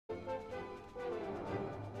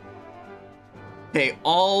They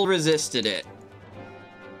all resisted it.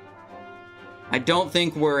 I don't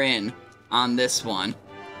think we're in on this one.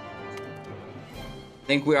 I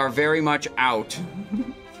think we are very much out.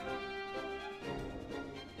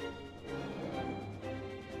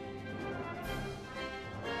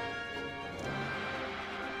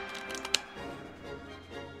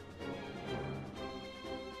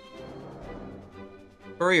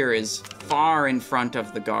 Courier is far in front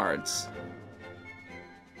of the guards.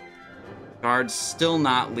 Guards still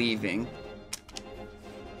not leaving.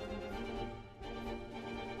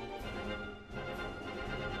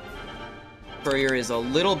 Courier is a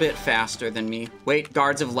little bit faster than me. Wait,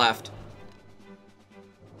 guards have left.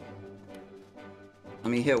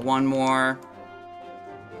 Let me hit one more.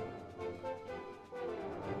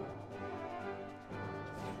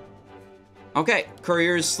 Okay,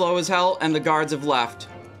 Courier is slow as hell, and the guards have left.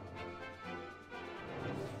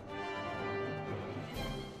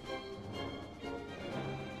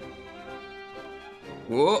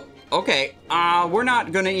 Whoa, okay. We're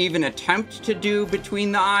not gonna even attempt to do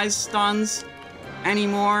between the eyes stuns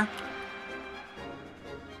anymore.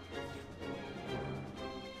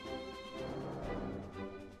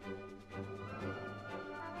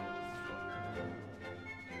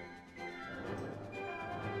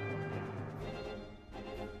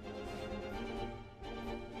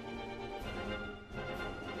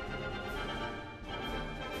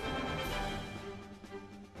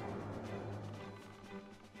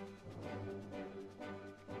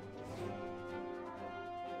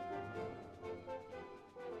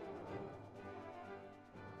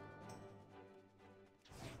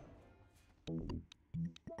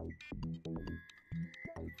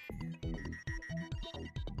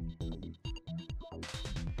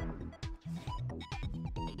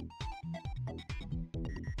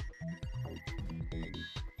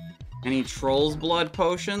 Any Troll's Blood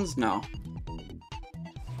potions? No.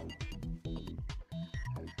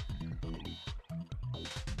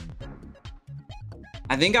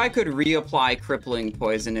 I think I could reapply Crippling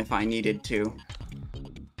Poison if I needed to.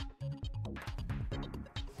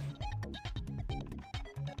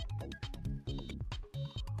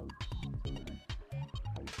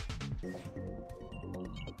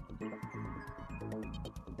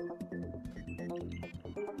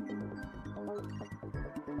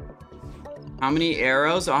 How many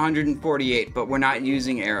arrows? 148, but we're not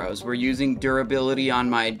using arrows. We're using durability on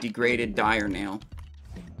my degraded dire nail.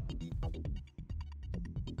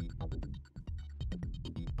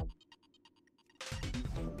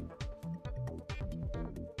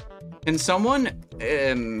 Can someone,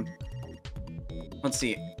 let's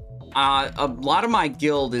see. A lot of my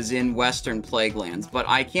guild is in Western Plaguelands, but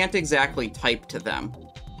I can't exactly type to them.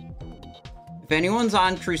 If anyone's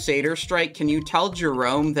on Crusader Strike, can you tell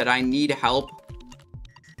Jerome that I need help?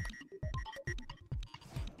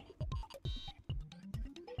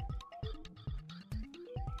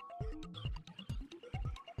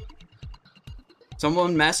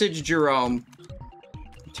 Someone message Jerome.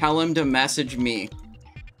 Tell him to message me.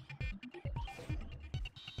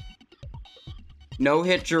 No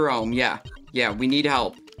hit Jerome, yeah. Yeah, we need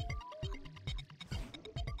help.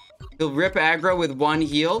 He'll rip aggro with one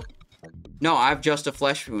heal. No, I have just a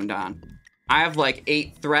flesh wound on. I have like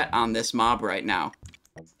 8 threat on this mob right now.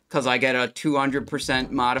 Because I get a 200%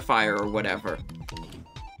 modifier or whatever.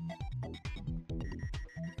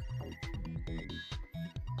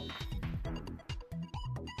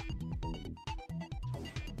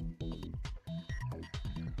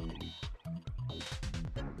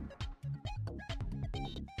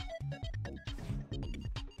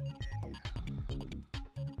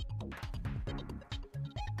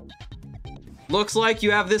 Looks like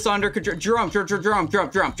you have this under control. Jerome.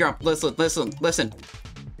 Listen.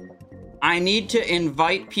 I need to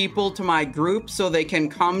invite people to my group so they can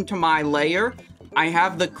come to my lair. I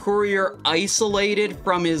have the courier isolated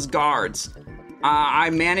from his guards. I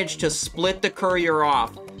managed to split the courier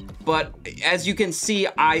off. But as you can see,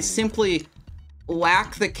 I simply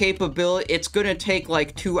lack the capability. It's gonna take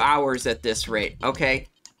like 2 hours at this rate, okay?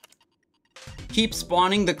 Keep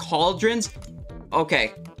spawning the cauldrons.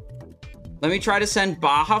 Okay. Let me try to send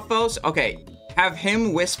Bahafos. Okay, have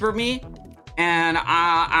him whisper me, and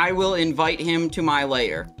I will invite him to my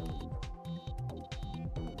lair.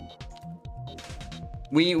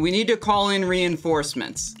 We need to call in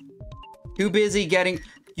reinforcements. Too busy getting...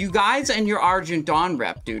 You guys and your Argent Dawn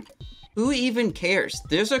rep, dude. Who even cares?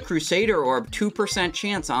 There's a Crusader Orb 2%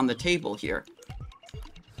 chance on the table here.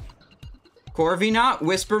 Corvinat,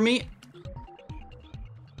 whisper me.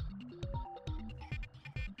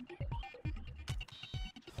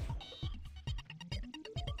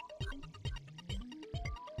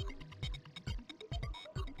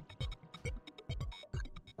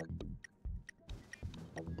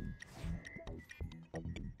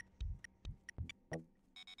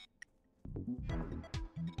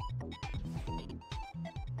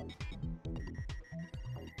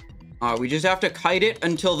 We just have to kite it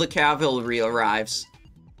until the cavalry arrives.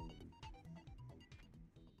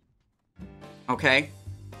 Okay.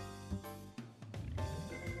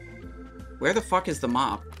 Where the fuck is the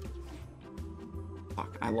mob?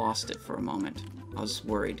 Fuck, I lost it for a moment. I was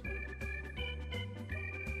worried.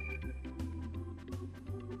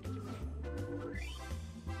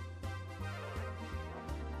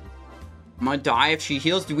 I'm gonna die if she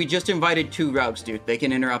heals. We just invited 2 rogues, dude. They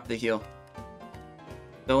can interrupt the heal.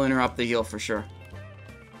 They'll interrupt the heal for sure.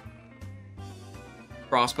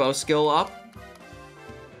 Crossbow skill up.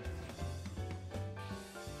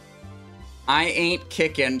 I ain't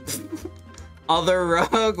kicking. Other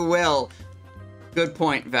rogue will. Good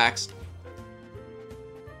point, Vex.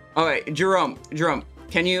 Alright, Jerome,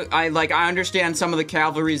 can you, I understand some of the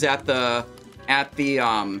cavalry's at the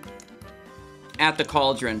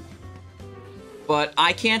cauldron. But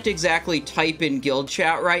I can't exactly type in guild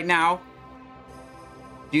chat right now.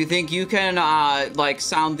 Do you think you can,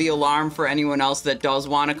 sound the alarm for anyone else that does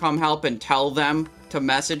want to come help and tell them to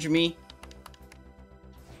message me?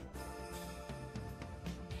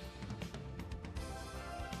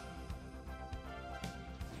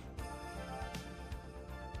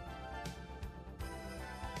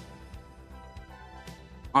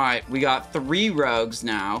 Alright, we got 3 rogues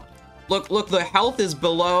now. Look, the health is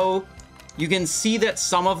below. You can see that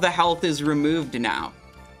some of the health is removed now.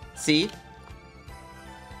 See?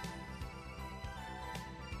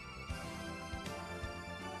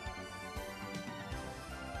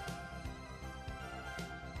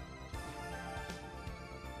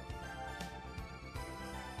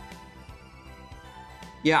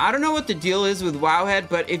 Yeah, I don't know what the deal is with Wowhead,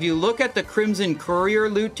 but if you look at the Crimson Courier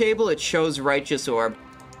loot table, it shows Righteous Orb.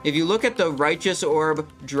 If you look at the Righteous Orb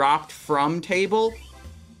dropped from table,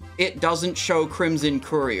 it doesn't show Crimson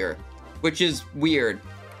Courier, which is weird.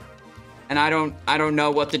 And I don't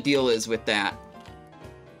know what the deal is with that.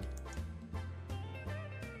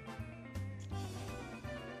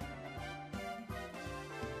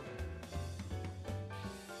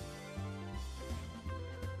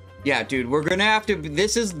 Yeah, dude, we're gonna have to,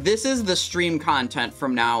 this is the stream content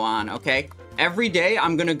from now on, okay? Every day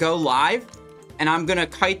I'm gonna go live and I'm gonna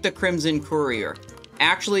kite the Crimson Courier.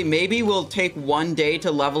 Actually, maybe we'll take 1 day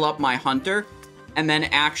to level up my hunter and then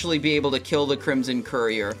actually be able to kill the Crimson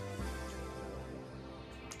Courier.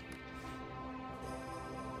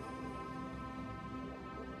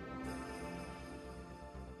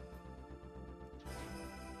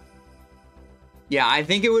 Yeah, I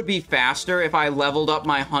think it would be faster if I leveled up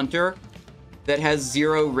my hunter that has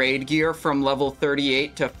 0 raid gear from level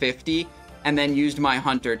 38 to 50 and then used my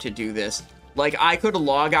hunter to do this. Like, I could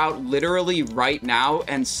log out literally right now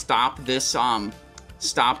and stop this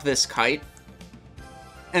kite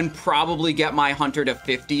and probably get my hunter to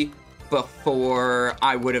 50 before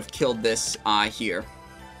I would have killed this here.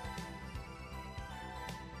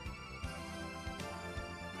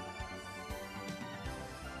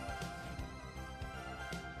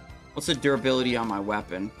 What's the durability on my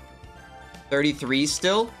weapon? 33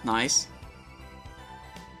 still? Nice.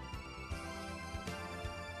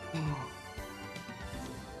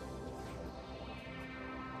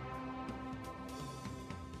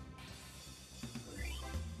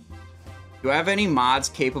 Do I have any mods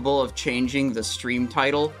capable of changing the stream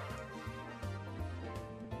title?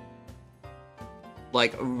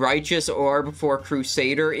 Like Righteous Orb for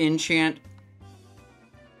Crusader enchant?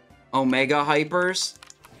 Omega Hypers?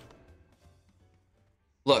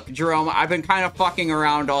 Look, Jerome, I've been kind of fucking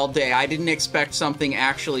around all day. I didn't expect something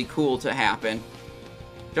actually cool to happen.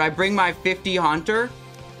 Should I bring my 50 hunter?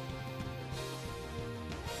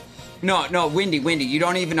 No, Windy, you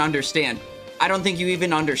don't even understand. I don't think you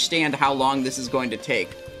even understand how long this is going to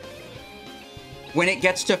take. When it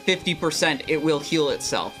gets to 50%, it will heal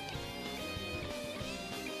itself.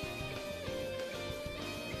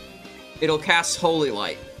 It'll cast Holy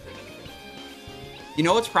Light. You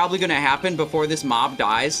know what's probably going to happen before this mob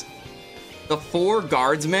dies? The 4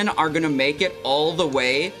 guardsmen are going to make it all the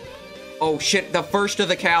way. Oh shit, the first of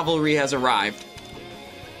the cavalry has arrived.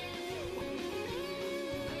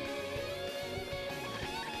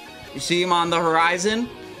 You see him on the horizon?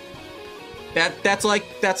 That's like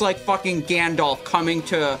fucking Gandalf coming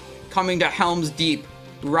to Helm's Deep,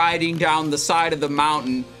 riding down the side of the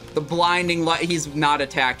mountain. The blinding light. He's not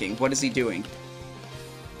attacking. What is he doing?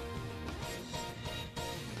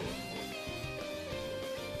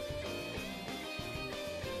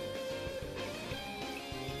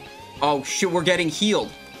 Oh shit, we're getting healed.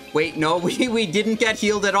 Wait, no, we didn't get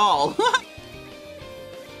healed at all.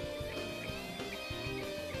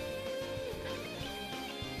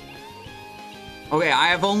 Okay, I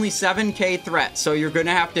have only 7k threat, so you're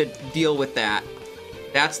gonna have to deal with that.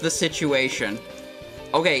 That's the situation.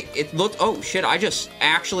 Okay, it looked... Oh, shit, I just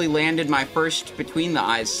actually landed my first Between the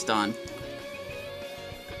Eyes stun.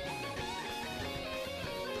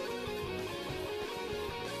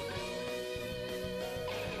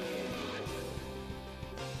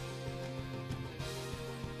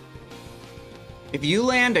 If you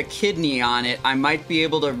land a kidney on it, I might be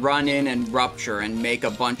able to run in and rupture and make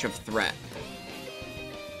a bunch of threat.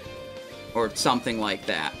 Or something like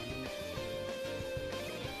that.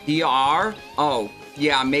 DR? Oh,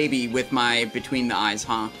 yeah, maybe with my Between the Eyes,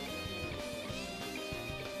 huh?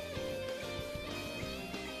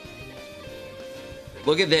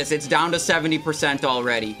 Look at this, it's down to 70%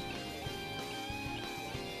 already.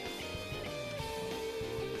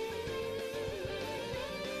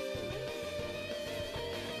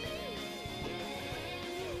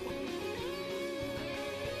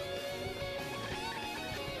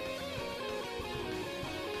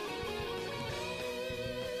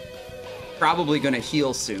 Probably gonna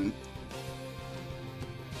heal soon.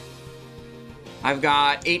 I've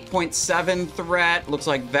got 8.7 threat. Looks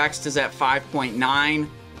like Vexed is at 5.9.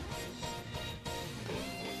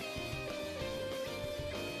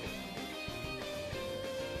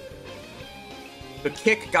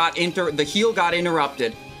 The heal got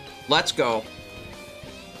interrupted. Let's go.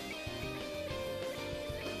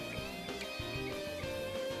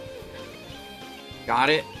 Got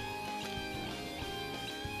it.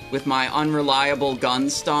 With my unreliable gun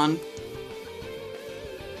stun.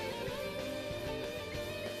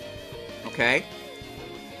 Okay.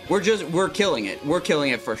 We're killing it. We're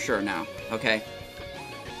killing it for sure now. Okay.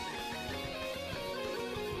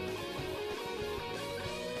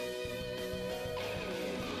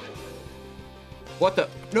 What the?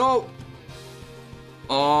 No!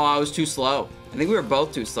 Oh, I was too slow. I think we were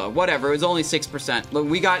both too slow. Whatever, it was only 6%. Look,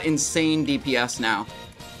 we got insane DPS now.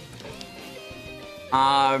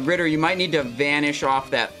 Ritter, you might need to vanish off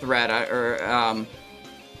that thread,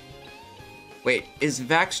 wait, is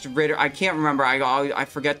Vexed Ritter? I can't remember. I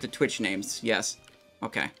forget the Twitch names. Yes.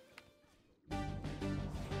 Okay.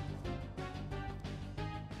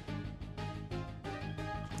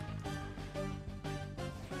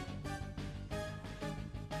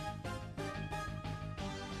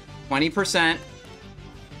 %.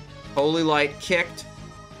 Holy Light kicked.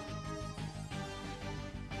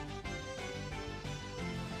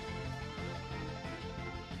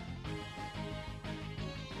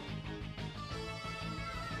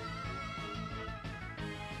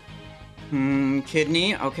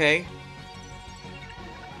 Kidney, okay.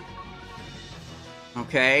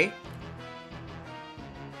 Okay.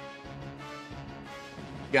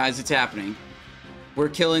 Guys, it's happening. We're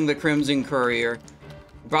killing the Crimson Courier.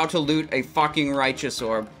 About to loot a fucking Righteous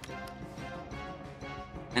Orb.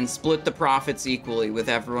 And split the profits equally with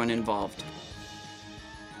everyone involved.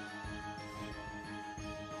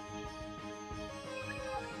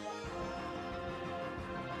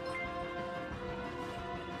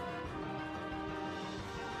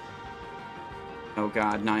 Oh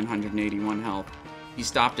god, 981 health. He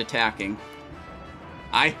stopped attacking.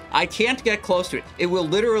 I can't get close to it. It will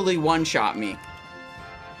literally one-shot me.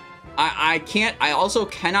 I can't... I also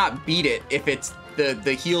cannot beat it if it's... The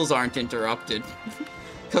heals aren't interrupted.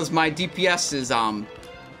 Because my DPS is,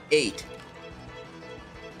 8.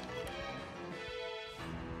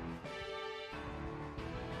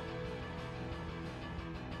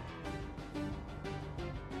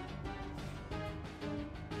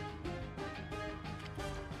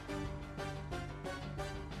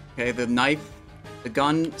 Okay, the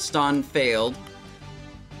gun stun failed.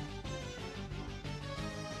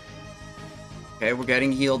 Okay, we're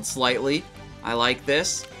getting healed slightly. I like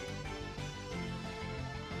this.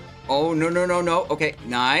 Oh, no, no, no, no. Okay,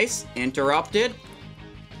 nice. Interrupted.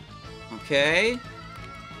 Okay.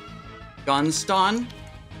 Gun stun.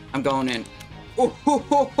 I'm going in. Oh, ho,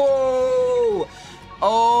 ho,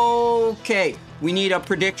 ho. Okay. We need a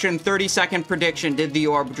prediction. 30-second prediction. Did the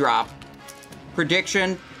orb drop?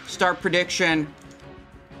 Prediction. Start prediction.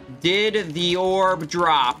 Did the orb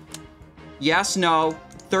drop? Yes, no.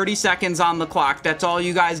 30 seconds on the clock. That's all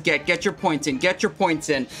you guys get. Get your points in. Get your points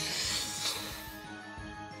in.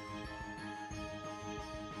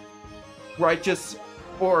 Righteous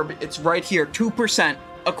Orb. It's right here. 2%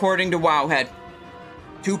 according to Wowhead.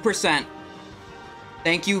 2%.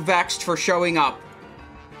 Thank you, Vexed, for showing up.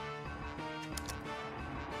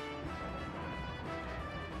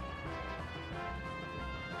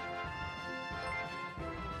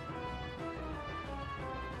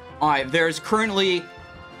 Alright, there's currently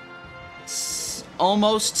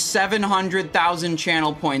almost 700,000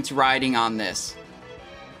 channel points riding on this.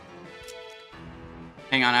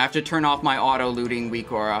 Hang on, I have to turn off my auto-looting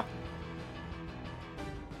weak aura.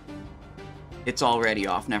 It's already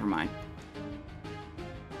off, never mind.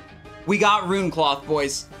 We got rune cloth,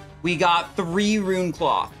 boys. We got 3 rune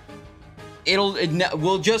cloth. We'll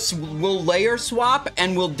layer swap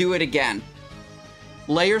and we'll do it again.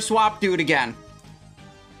 Layer swap, do it again.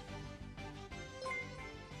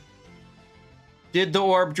 Did the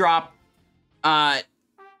orb drop?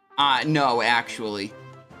 No, actually.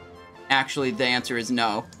 Actually, the answer is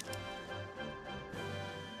no.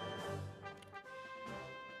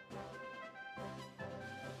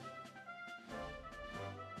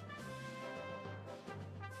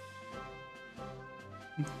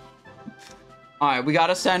 Alright, we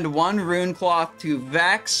gotta send 1 rune cloth to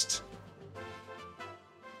Vexed.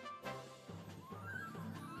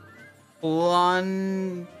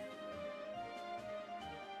 Plundered.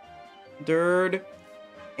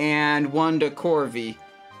 And 1 to Corvi.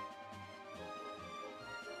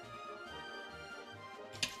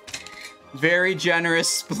 Very generous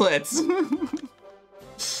splits.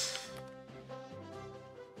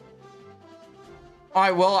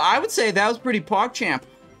 Alright, well, I would say that was pretty PogChamp.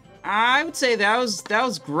 I would say that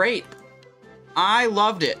was great. I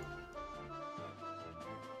loved it.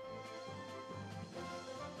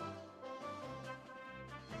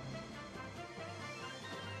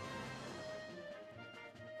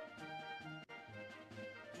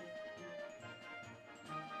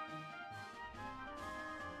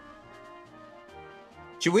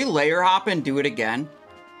 Should we layer hop and do it again?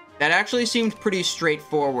 That actually seemed pretty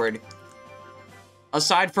straightforward.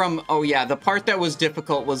 Aside from, oh yeah, the part that was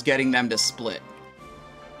difficult was getting them to split.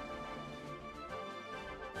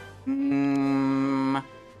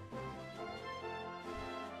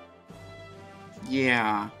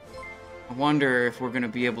 Yeah. I wonder if we're gonna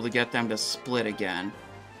be able to get them to split again.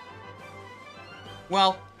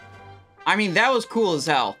 Well, I mean, that was cool as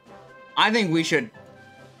hell. I think we should...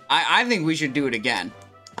 I think we should do it again.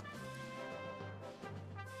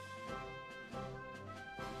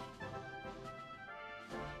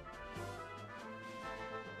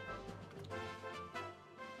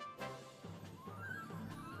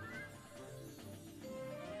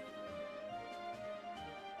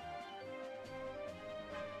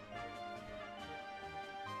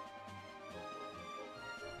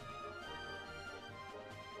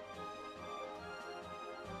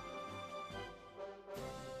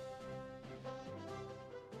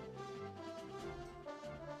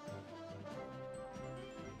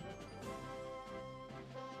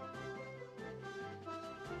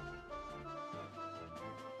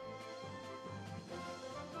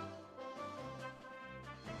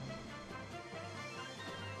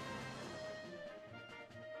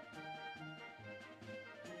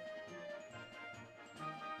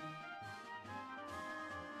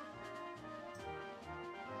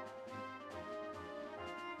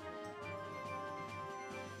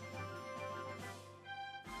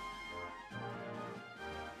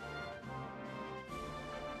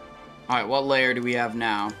 Alright, what layer do we have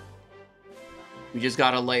now? We just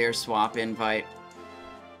got a layer swap invite.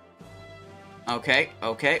 Okay,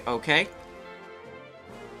 okay, okay.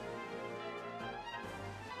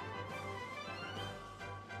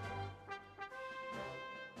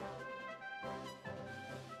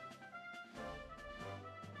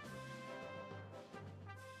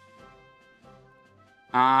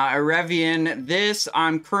 Arevian, this,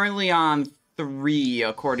 I'm currently on 3,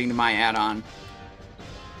 according to my add-on.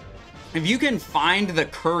 If you can find the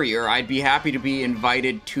Courier, I'd be happy to be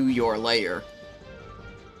invited to your lair.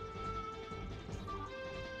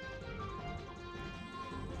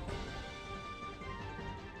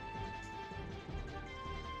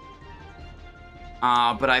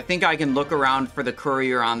 But I think I can look around for the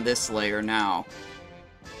Courier on this layer now.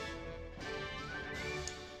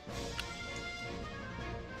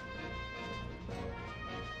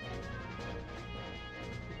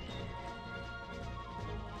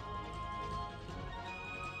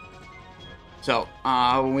 So,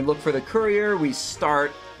 when we look for the Courier, we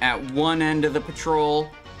start at one end of the patrol.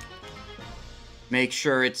 Make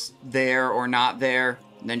sure it's there or not there.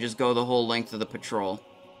 And then just go the whole length of the patrol.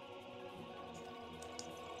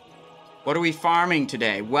 What are we farming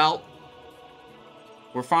today? Well,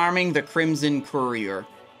 we're farming the Crimson Courier.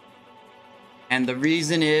 And the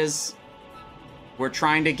reason is, we're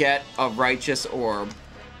trying to get a Righteous Orb.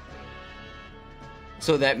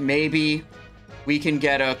 So that maybe we can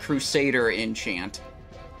get a Crusader enchant.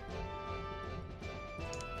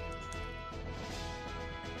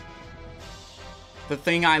 The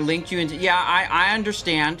thing I linked you into... Yeah, I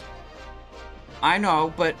understand. I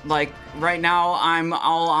know, but, like, right now I'm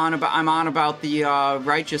on about the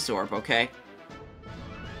Righteous Orb, okay?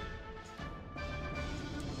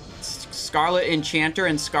 Scarlet Enchanter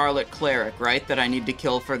and Scarlet Cleric, right? That I need to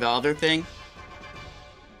kill for the other thing.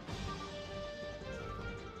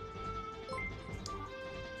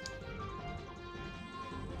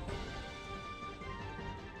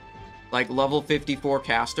 Like level 54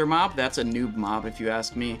 caster mob? That's a noob mob if you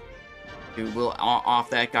ask me. Dude, we'll off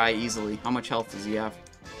that guy easily. How much health does he have?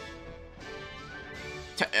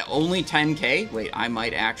 Only 10k? Wait, I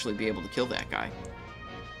might actually be able to kill that guy.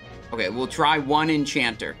 Okay, we'll try one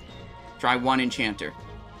Enchanter. Try one Enchanter.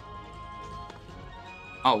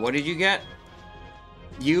 Oh, what did you get?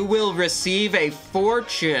 You will receive a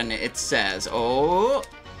fortune, it says. Oh.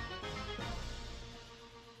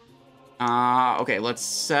 Okay, let's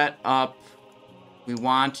set up... We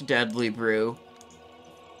want Deadly Brew.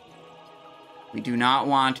 We do not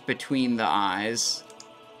want Between the Eyes.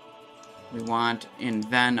 We want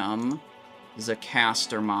Envenom. This is a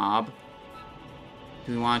caster mob.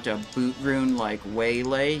 Do we want a boot rune like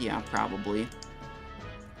Waylay? Yeah, probably.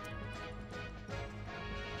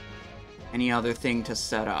 Any other thing to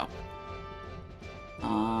set up?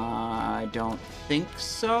 I don't think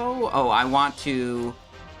so. Oh, I want to...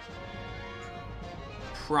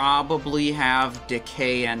 probably have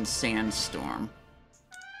Decay and Sandstorm.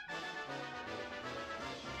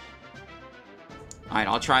 Alright,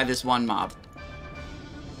 I'll try this one mob.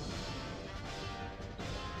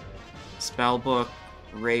 Spellbook,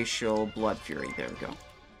 Racial, Blood Fury. There we go.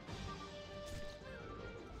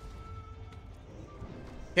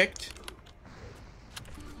 Kicked.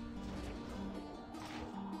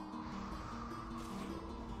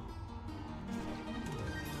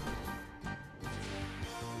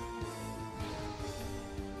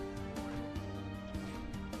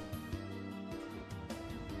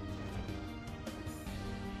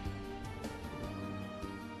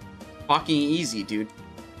 Fucking easy, dude.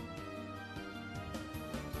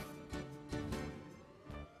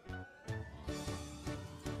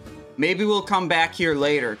 Maybe we'll come back here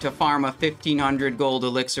later to farm a 1500 gold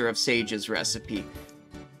elixir of sages recipe.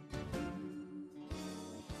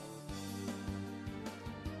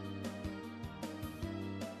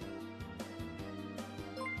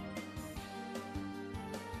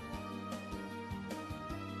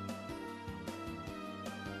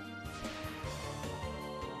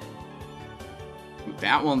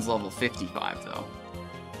 That one's level 55, though.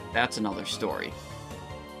 That's another story.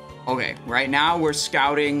 Okay, right now we're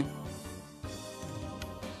scouting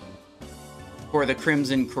for the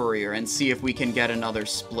Crimson Courier and see if we can get another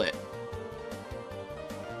split.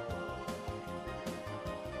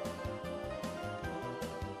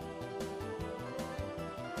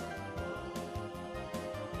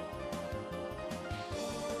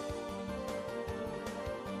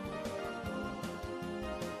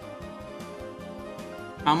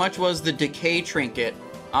 How much was the Decay Trinket?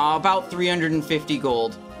 About 350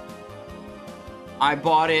 gold. I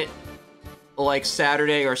bought it like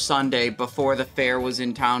Saturday or Sunday before the fair was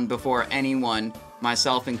in town, before anyone,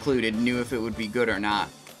 myself included, knew if it would be good or not.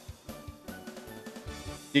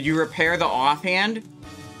 Did you repair the offhand?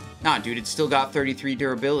 Nah, dude, it's still got 33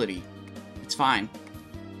 durability. It's fine.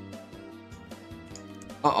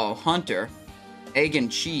 Uh-oh, Hunter. Egg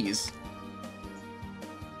and cheese.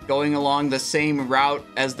 Going along the same route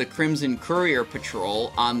as the Crimson Courier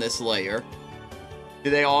patrol on this layer. Do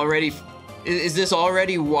they already... Is this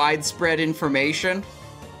already widespread information?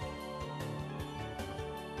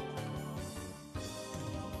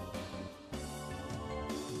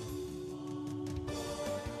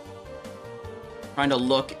 Trying to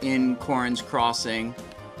look in Corrin's Crossing.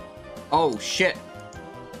 Oh, shit.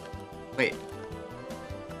 Wait.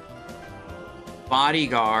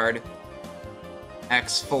 Bodyguard.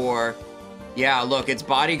 X4. Yeah, look, it's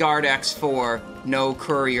Bodyguard X4, no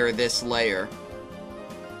Courier this layer.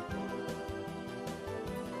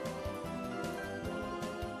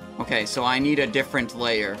 Okay, so I need a different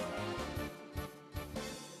layer.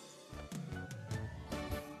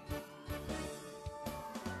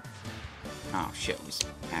 Oh shit, we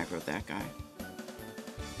aggroed that guy.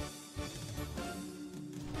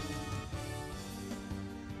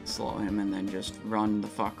 Slow him and then just run the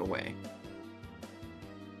fuck away.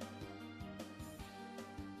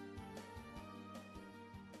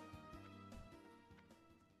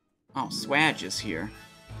 Oh, Swag is here.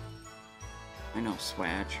 I know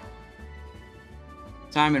Swag.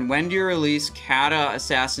 Simon, when do you release Kata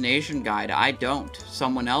Assassination Guide? I don't.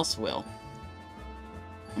 Someone else will.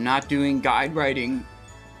 I'm not doing guide writing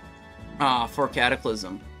for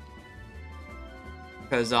Cataclysm.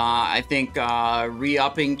 Because I think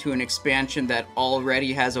re-upping to an expansion that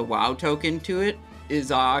already has a WoW token to it is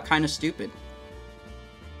kind of stupid.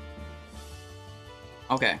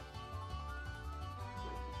 Okay.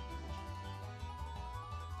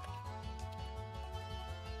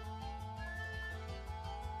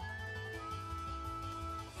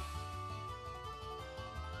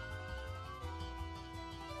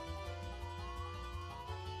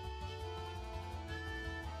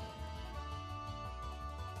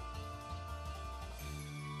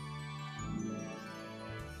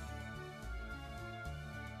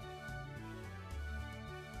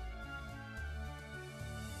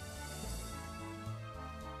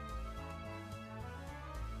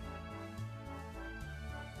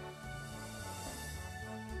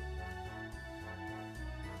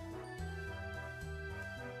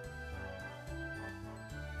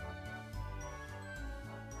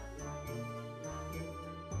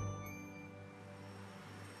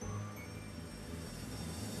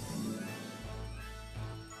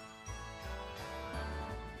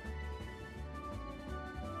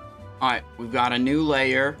 Alright, we've got a new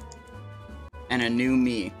layer and a new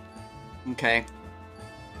me. Okay.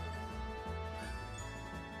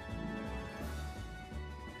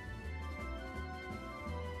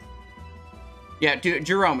 Yeah,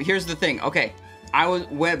 Jerome, here's the thing. Okay,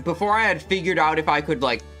 before I had figured out if I could,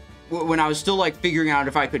 like, when I was still, like, figuring out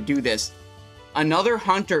if I could do this, another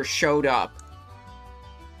hunter showed up.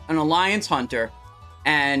 An alliance hunter.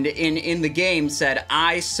 And in the game said,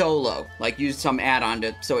 I solo. Like, used some add-on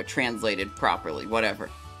so it translated properly, whatever.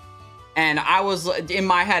 And I was, in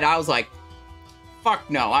my head, I was like, fuck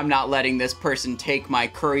no, I'm not letting this person take my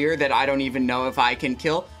courier that I don't even know if I can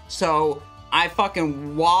kill. So I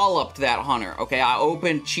fucking walloped that hunter, okay? I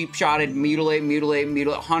opened, cheap-shotted, mutilate.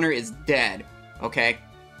 Hunter is dead, okay?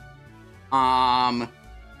 Then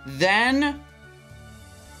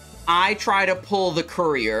I try to pull the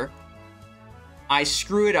courier. I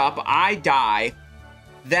screw it up, I die,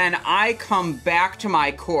 then I come back to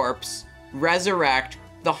my corpse, resurrect,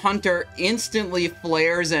 the hunter instantly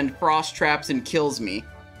flares and frost traps and kills me.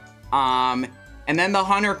 And then the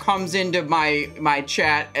hunter comes into my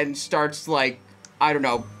chat and starts, like, I don't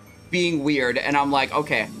know, being weird, and I'm like,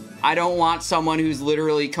 okay, I don't want someone who's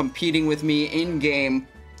literally competing with me in-game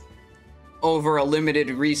over a limited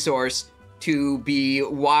resource to be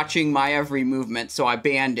watching my every movement, so I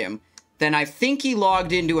banned him. Then I think he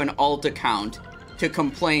logged into an alt account to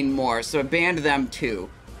complain more, so I banned them too.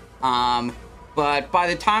 But by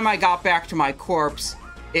the time I got back to my corpse,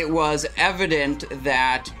 it was evident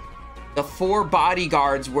that the 4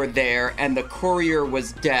 bodyguards were there and the courier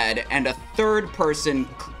was dead, and a third person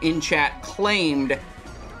in chat claimed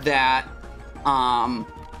that, that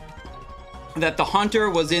the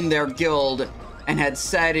hunter was in their guild and had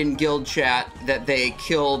said in guild chat that they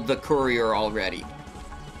killed the courier already.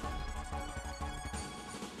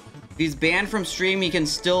 If he's banned from stream, he can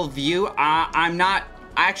still view. I'm not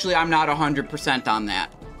 100% on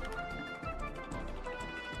that.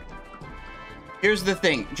 Here's the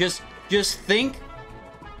thing. Just think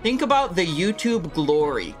about the YouTube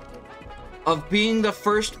glory of being the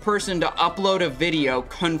first person to upload a video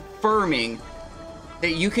confirming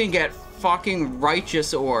that you can get fucking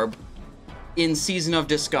Righteous Orb in Season of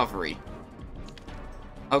Discovery.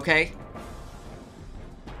 Okay?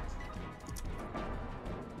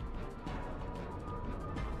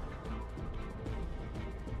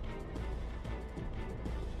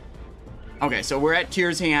 Okay, so we're at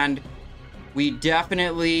Tyr's Hand. We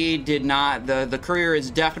definitely did not... The courier is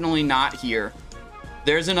definitely not here.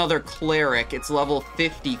 There's another cleric. It's level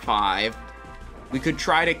 55. We could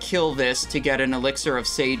try to kill this to get an Elixir of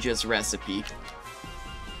Sages recipe.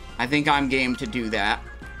 I think I'm game to do that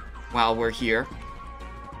while we're here.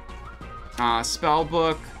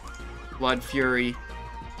 Spellbook. Blood Fury.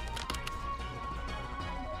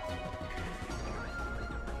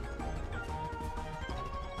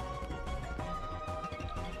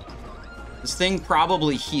 This thing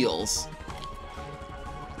probably heals.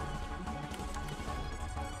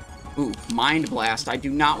 Ooh, Mind Blast. I do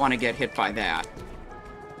not want to get hit by that.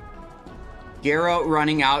 Garrow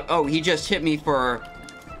running out. Oh, he just hit me for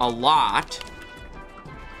a lot.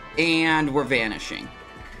 And we're vanishing.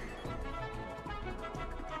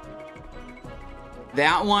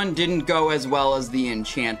 That one didn't go as well as the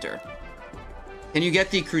Enchanter. Can you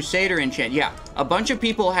get the Crusader enchant? Yeah, a bunch of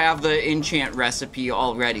people have the enchant recipe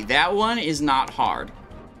already. That one is not hard.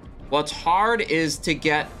 What's hard is to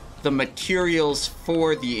get the materials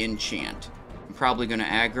for the enchant. I'm probably going to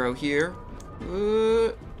aggro here.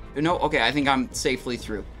 No, okay, I think I'm safely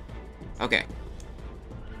through. Okay.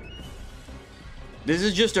 This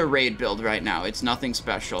is just a raid build right now. It's nothing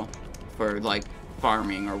special for, like,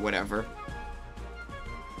 farming or whatever.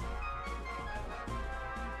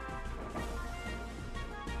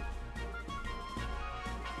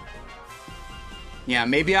 Yeah,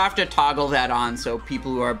 maybe I have to toggle that on so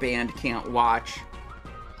people who are banned can't watch.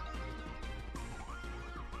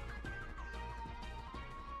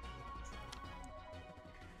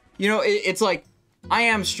 You know, it's like, I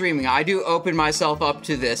am streaming. I do open myself up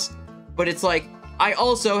to this. But it's like, I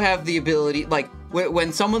also have the ability, like,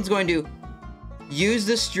 when someone's going to use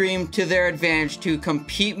the stream to their advantage to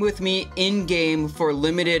compete with me in-game for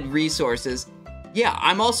limited resources, yeah,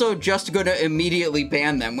 I'm also just going to immediately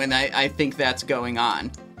ban them when I think that's going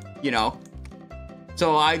on, you know?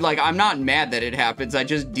 So I'm not mad that it happens, I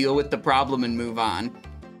just deal with the problem and move on.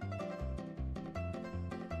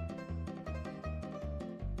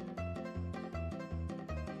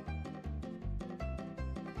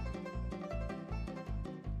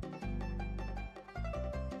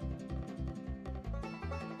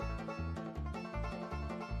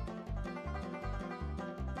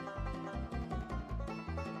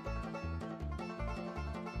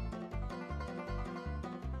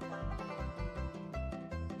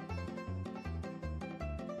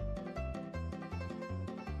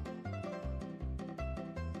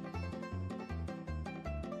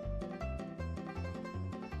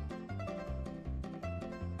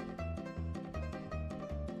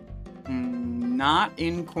 Not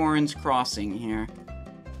in Corrin's Crossing here.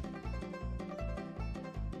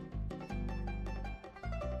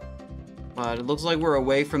 But it looks like we're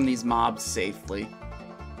away from these mobs safely.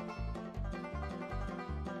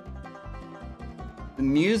 The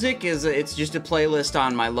music is, it's just a playlist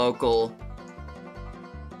on my local.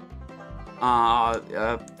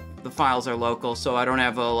 The files are local, so I don't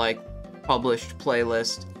have a, like, published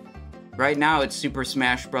playlist. Right now, it's Super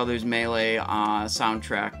Smash Bros. Melee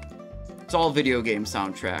soundtrack. It's all video game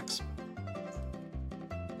soundtracks.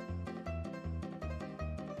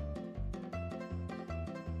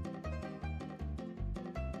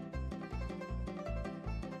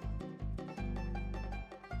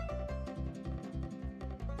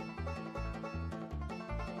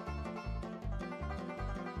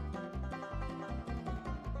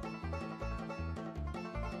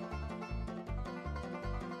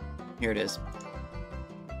 Here it is.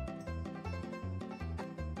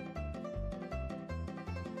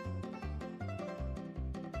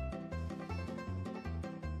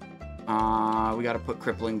 We gotta put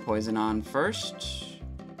Crippling Poison on first.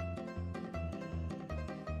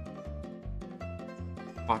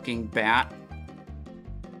 Fucking bat.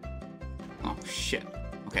 Oh, shit.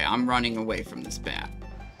 Okay, I'm running away from this bat.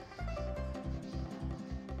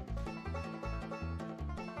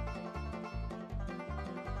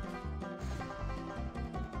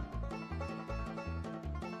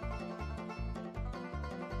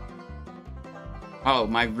 Oh,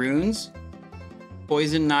 my runes?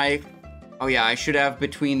 Poison Knife. Oh yeah, I should have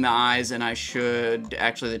Between the Eyes, and I should...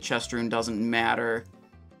 Actually, the chest rune doesn't matter.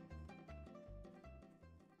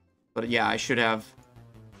 But yeah, I should have...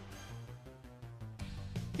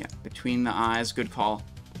 Yeah, Between the Eyes, good call.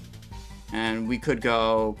 And we could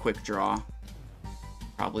go Quick Draw.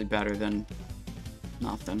 Probably better than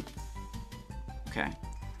nothing. Okay.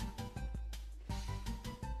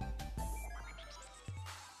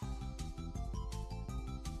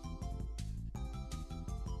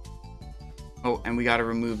 Oh, and we gotta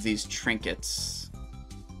remove these trinkets.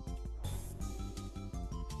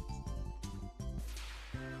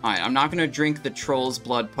 Alright, I'm not gonna drink the Troll's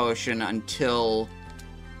Blood Potion until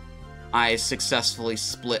I successfully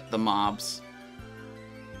split the mobs.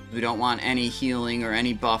 We don't want any healing or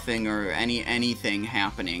any buffing or anything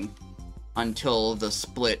happening until the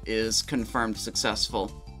split is confirmed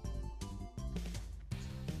successful.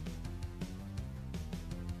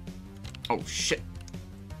 Oh, shit.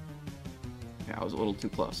 I was a little too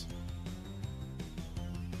close.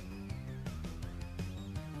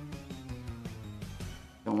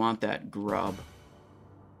 Don't want that grub.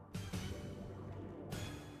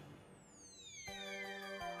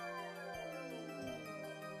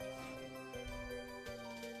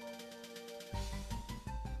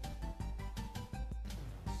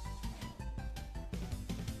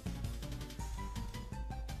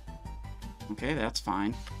 Okay, that's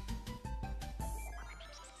fine.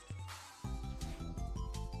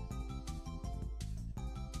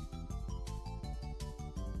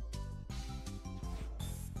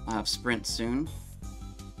 I'll have sprint soon.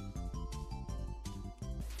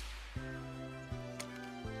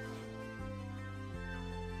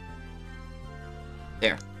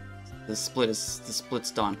 There. The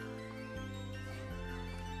split's done.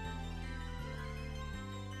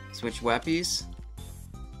 Switch weapies.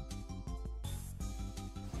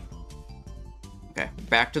 Okay,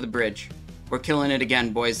 back to the bridge. We're killing it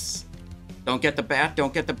again, boys. Don't get the bat,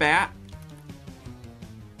 don't get the bat.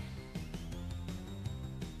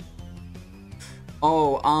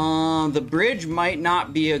 Oh, the bridge might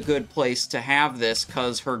not be a good place to have this,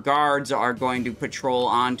 because her guards are going to patrol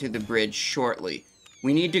onto the bridge shortly.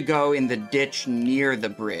 We need to go in the ditch near the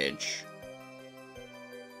bridge.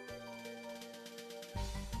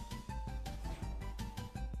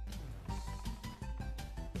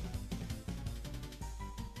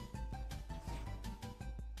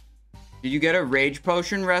 Did you get a rage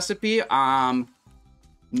potion recipe?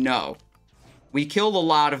 No. We killed a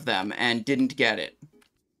lot of them and didn't get it.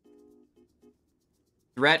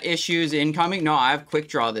 Threat issues incoming? No, I have quick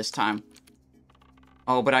draw this time.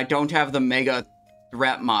 Oh, but I don't have the mega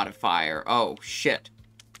threat modifier. Oh, shit.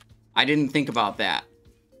 I didn't think about that.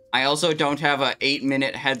 I also don't have a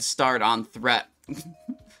 8-minute head start on threat.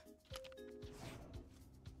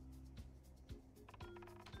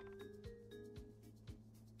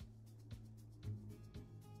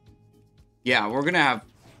 Yeah, we're gonna have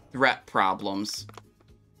threat problems.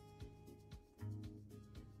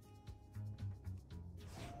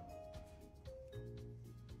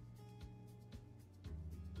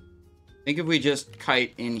 I think if we just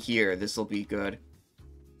kite in here, this will be good.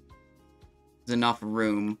 There's enough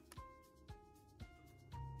room.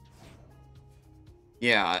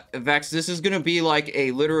 Yeah, Vex, this is gonna be like a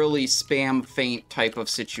literally spam feint type of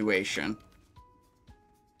situation.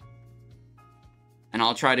 And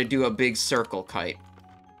I'll try to do a big circle kite.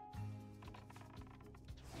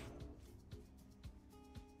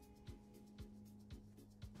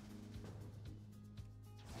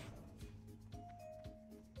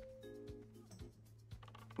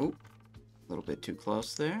 Oop, a little bit too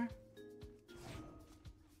close there.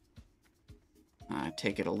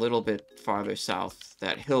 Take it a little bit farther south.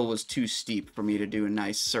 That hill was too steep for me to do a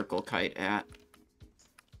nice circle kite at.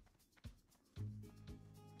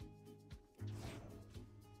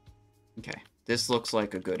 Okay, this looks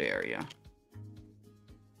like a good area.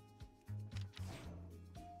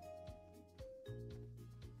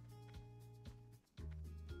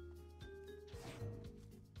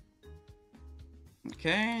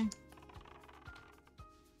 Okay.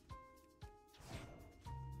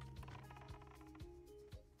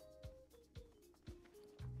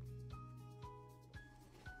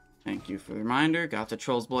 Thank you for the reminder. Got the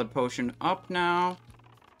Troll's Blood Potion up now.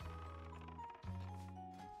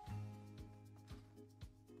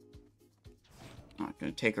 I'm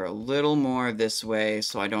going to take her a little more this way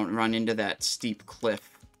so I don't run into that steep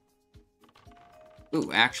cliff.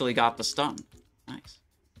 Ooh, actually got the stun. Nice.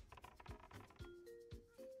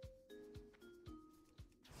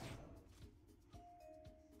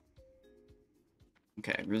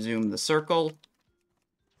 Okay, resume the circle.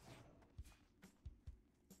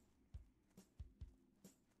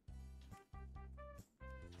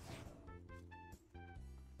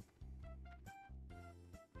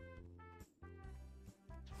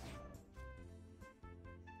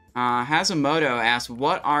 Hazamoto asks,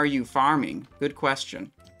 what are you farming? Good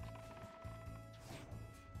question.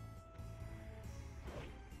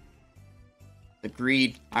 The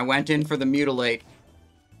greed. I went in for the mutilate.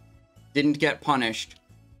 Didn't get punished.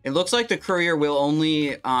 It looks like the Courier will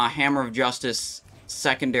only Hammer of Justice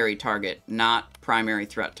secondary target, not primary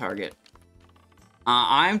threat target.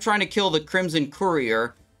 I'm trying to kill the Crimson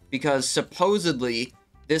Courier because supposedly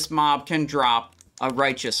this mob can drop a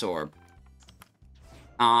Righteous Orb.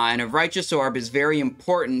 And a Righteous Orb is very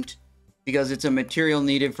important because it's a material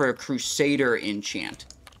needed for a Crusader enchant.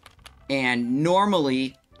 And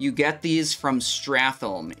normally, you get these from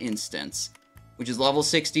Stratholme instance, which is level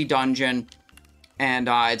 60 dungeon, and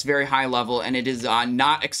it's very high level, and it is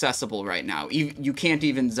not accessible right now. You can't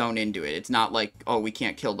even zone into it. It's not like, oh, we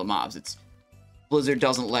can't kill the mobs. It's Blizzard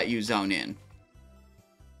doesn't let you zone in.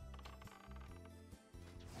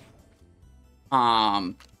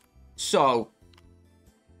 So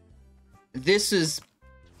this is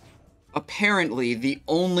apparently the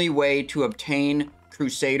only way to obtain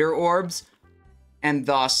Crusader orbs, and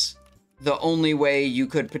thus the only way you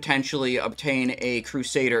could potentially obtain a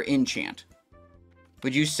Crusader enchant.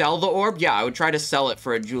 Would you sell the orb? Yeah, I would try to sell it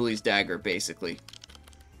for a Julie's Dagger, basically.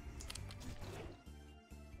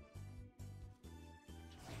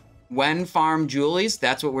 When farm Julie's,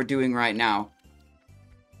 that's what we're doing right now.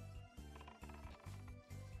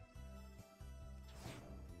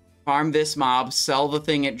 Farm this mob, sell the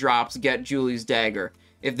thing it drops, get Julie's Dagger.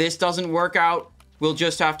 If this doesn't work out, we'll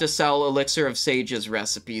just have to sell Elixir of Sage's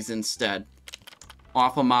recipes instead.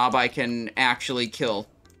 Off a mob I can actually kill.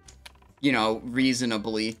 You know,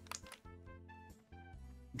 reasonably.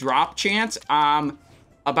 Drop chance?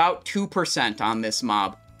 About 2% on this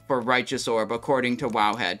mob for Righteous Orb, according to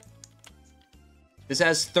Wowhead. This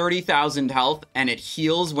has 30,000 health, and it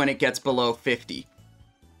heals when it gets below 50.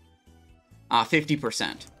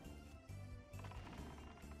 50%.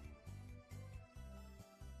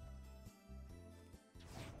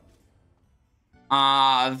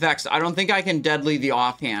 Vex, I don't think I can deadly the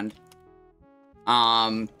offhand.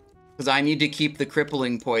 Because I need to keep the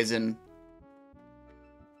crippling poison.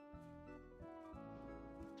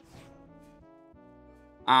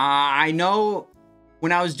 I know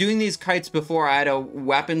when I was doing these kites before, I had a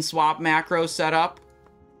weapon swap macro set up.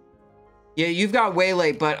 Yeah, you've got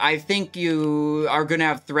waylay, but I think you are going to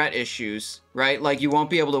have threat issues, right? Like, you won't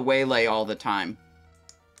be able to waylay all the time.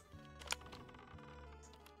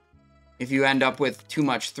 If you end up with too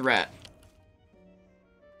much threat.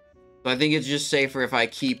 So I think it's just safer if I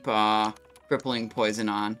keep crippling poison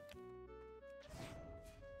on.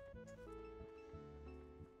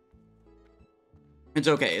 It's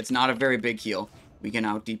okay, it's not a very big heal. We can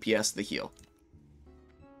out DPS the heal.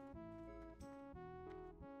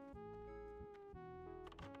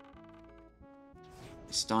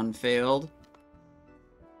 Stun failed.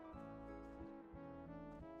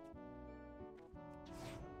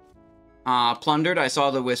 Plundered, I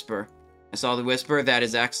saw the Whisper. I saw the Whisper, that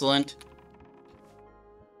is excellent.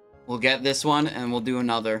 We'll get this one, and we'll do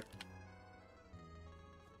another.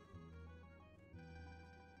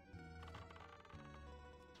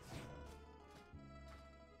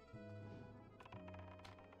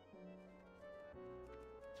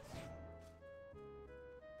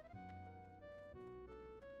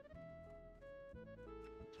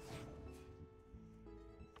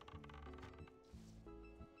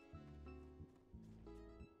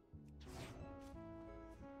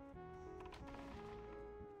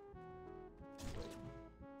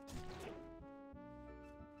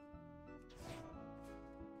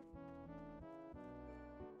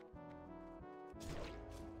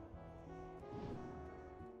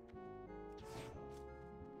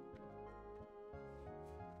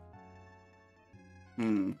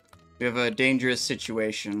 We have a dangerous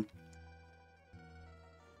situation.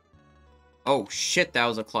 Oh, shit, that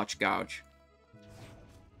was a clutch gouge.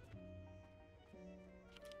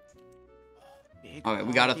 Okay,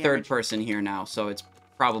 we got a third person here now, so it's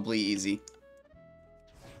probably easy.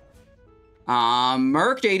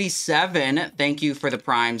 Merked87, thank you for the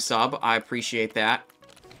Prime sub. I appreciate that.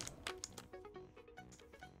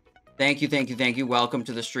 Thank you, thank you, thank you. Welcome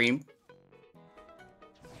to the stream.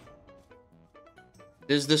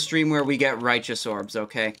 This is the stream where we get righteous orbs,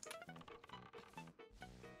 okay?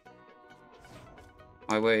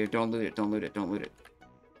 Oh, wait, don't loot it, don't loot it, don't loot it.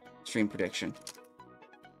 Stream prediction.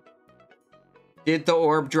 Did the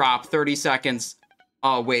orb drop? 30 seconds.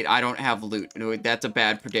 Oh, wait, I don't have loot. No, that's a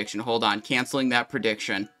bad prediction. Hold on, canceling that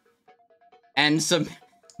prediction. And some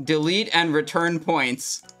delete and return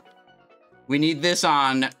points. We need this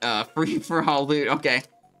on free for all loot. Okay.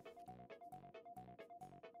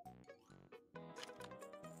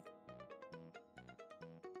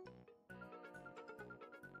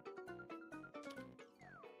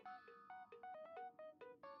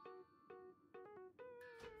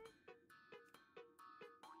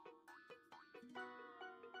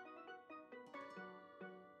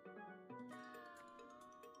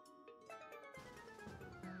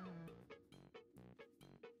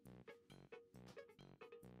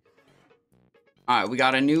 Alright, we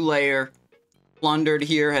got a new layer. Plundered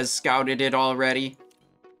here has scouted it already.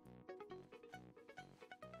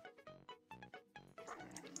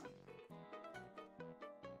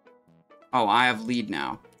 Oh, I have lead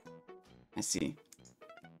now. I see.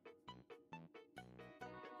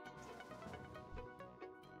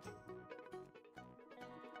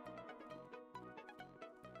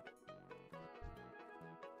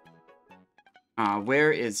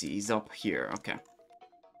 Where is he? He's up here. Okay.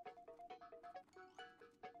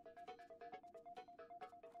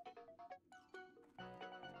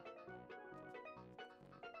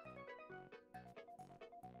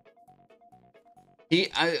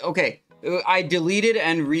 Okay, I deleted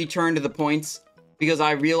and returned the points because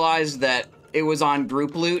I realized that it was on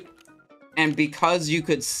group loot, and because you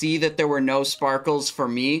could see that there were no sparkles for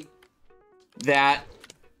me, that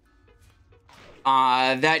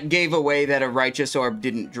that gave away that a righteous orb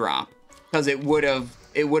didn't drop, because it would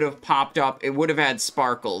have popped up, it would have had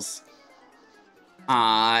sparkles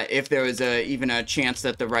if there was even a chance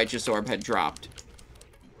that the righteous orb had dropped.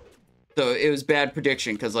 So it was bad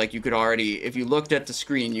prediction, because, like, you could already, if you looked at the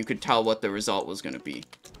screen, you could tell what the result was going to be.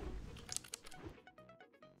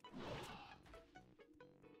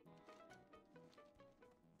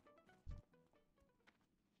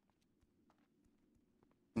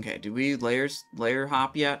 Okay, did we layer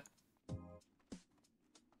hop yet?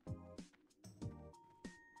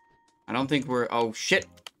 I don't think we're, oh shit,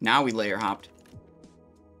 now we layer hopped.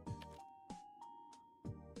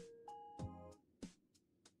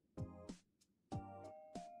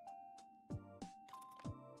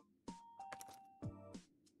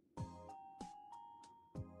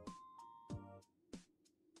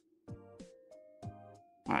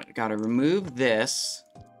 Alright, gotta remove this.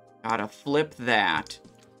 Gotta flip that.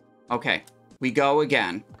 Okay, we go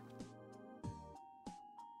again.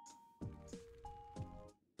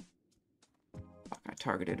 Fuck, I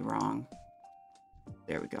targeted wrong.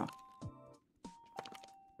 There we go.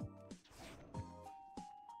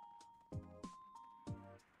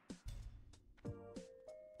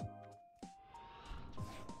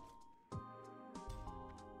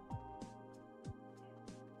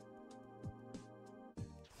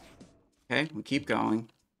 Okay, we keep going.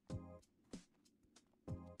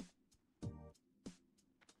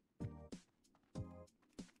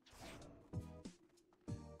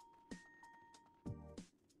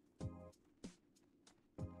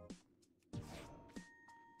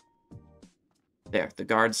 There, the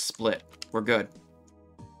guards split. We're good.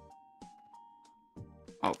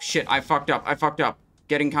 Oh, shit, I fucked up. I fucked up.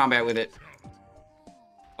 Get in combat with it.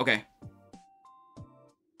 Okay.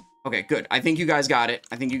 Okay, good. I think you guys got it.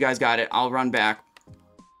 I think you guys got it. I'll run back.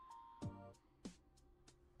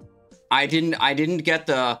 I didn't get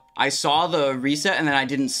the... I saw the reset, and then I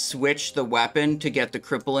didn't switch the weapon to get the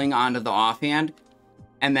crippling onto the offhand.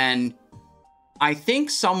 And then I think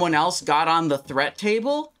someone else got on the threat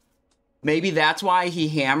table. Maybe that's why he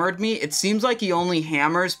hammered me. It seems like he only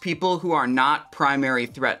hammers people who are not primary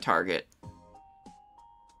threat target.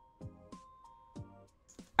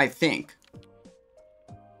 I think.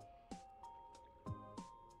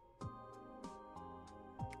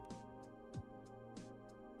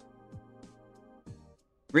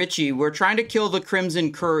 Richie, we're trying to kill the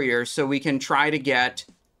Crimson Courier so we can try to get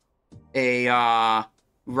a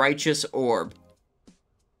righteous orb.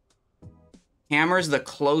 Hammer's the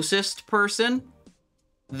closest person.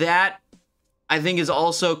 That, I think, is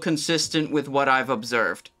also consistent with what I've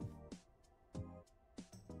observed.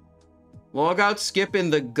 Logout skip in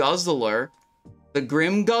the Guzzler. The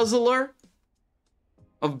Grim Guzzler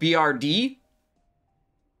of BRD.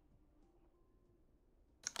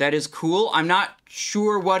 That is cool. I'm not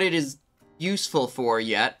sure what it is useful for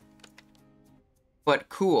yet. But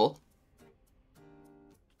cool.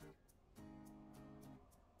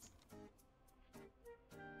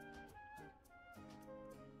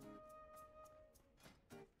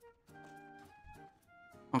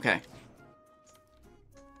 Okay.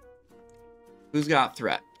 Who's got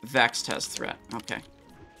threat? Vexed has threat. Okay.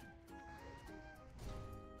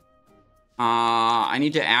 I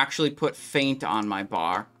need to actually put Faint on my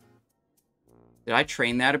bar. Did I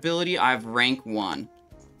train that ability? I have rank 1.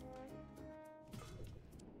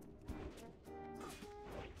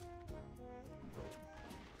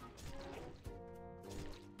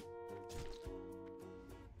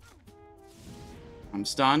 I'm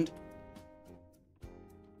stunned.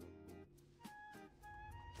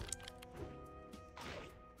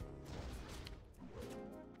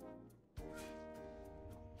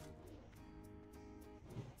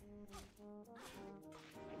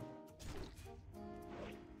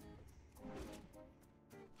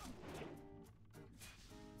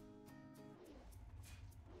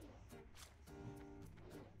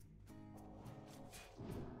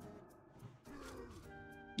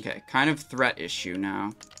 Okay, kind of threat issue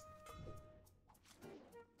now.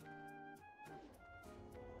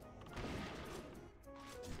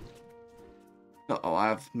 Uh-oh, I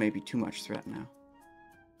have maybe too much threat now.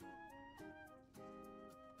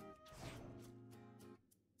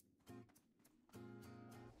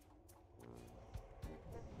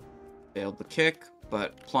 Failed the kick,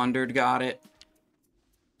 but Plundered got it.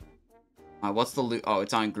 What's the loot? Oh,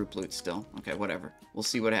 it's on group loot still. Okay, whatever. We'll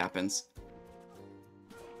see what happens.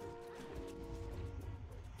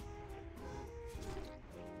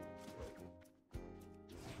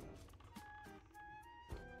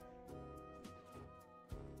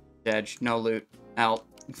 Edge, no loot. Out.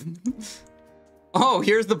 Oh,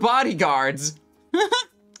 here's the bodyguards.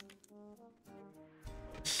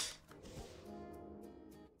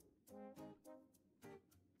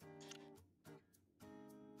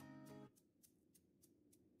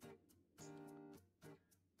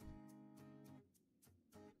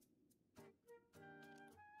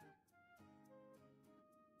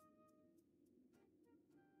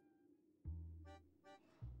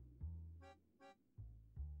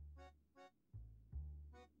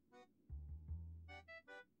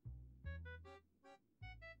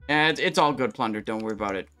 And it's all good, Plunder. Don't worry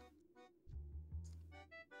about it.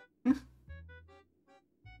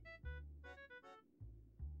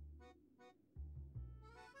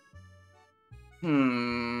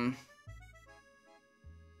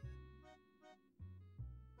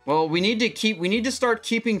 Well, we need to start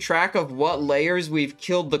keeping track of what layers we've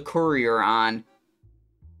killed the Courier on.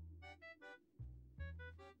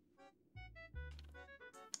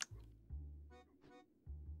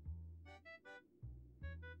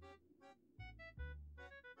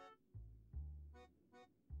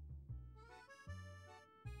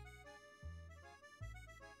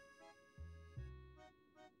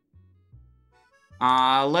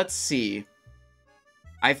 Let's see.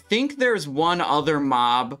 I think there's one other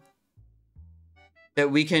mob that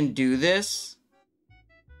we can do this.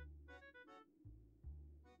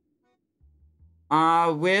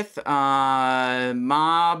 With,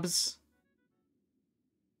 mobs.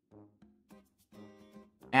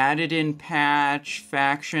 Added in patch,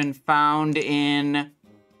 faction found in,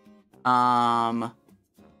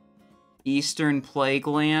 Eastern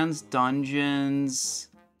Plaguelands, dungeons,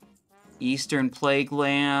 Eastern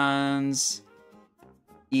Plaguelands,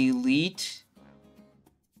 elite,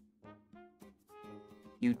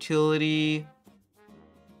 utility,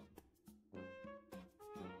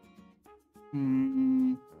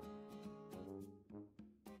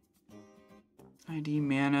 ID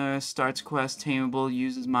mana, starts quest, tameable,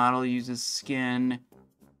 uses model, uses skin.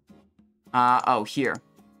 Oh, here.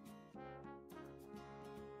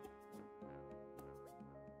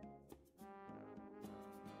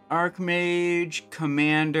 Archmage,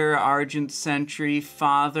 Commander, Argent Sentry,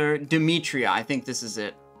 Father, Demetria. I think this is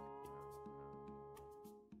it.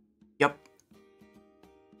 Yep.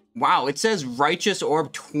 Wow, it says Righteous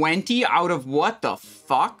Orb 20 out of what the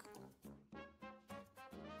fuck?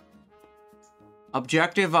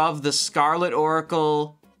 Objective of the Scarlet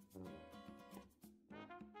Oracle.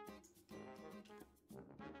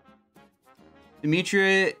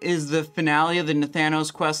 Demetria is the finale of the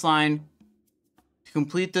Nathanos questline. To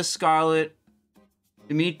complete the Scarlet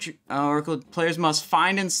Dimitri, Oracle players must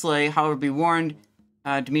find and slay. However, be warned,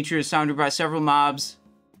 Dimitri is surrounded by several mobs.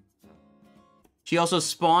 She also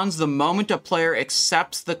spawns the moment a player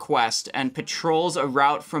accepts the quest and patrols a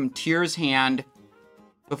route from Tyr's hand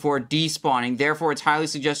before despawning. Therefore, it's highly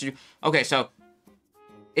suggested. Okay, so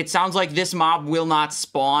it sounds like this mob will not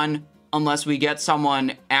spawn unless we get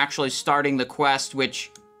someone actually starting the quest,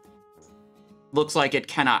 which looks like it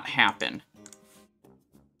cannot happen.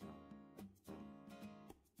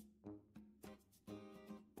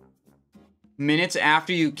 Minutes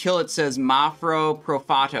after you kill it says Mafro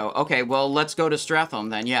Profato. Okay, well, let's go to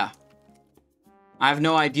Stratham then, yeah. I have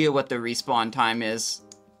no idea what the respawn time is.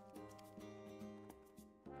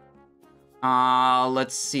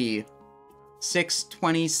 Let's see.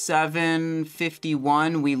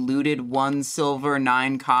 6:27:51. We looted 1 silver,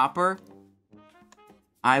 9 copper.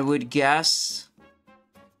 I would guess.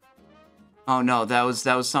 Oh no, that was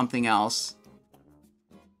something else.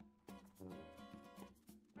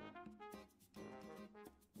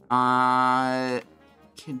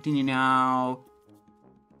 Continue now.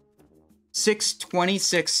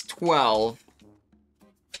 6:26:12.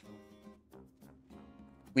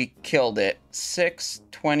 We killed it.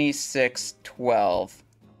 6:26:12.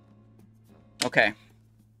 Okay.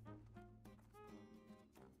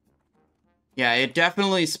 Yeah, it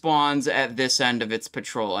definitely spawns at this end of its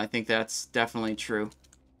patrol. I think that's definitely true.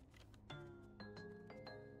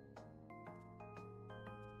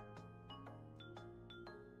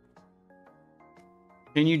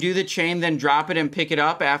 Can you do the chain, then drop it and pick it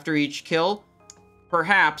up after each kill?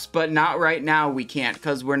 Perhaps, but not right now we can't,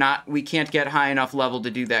 because we can't get high enough level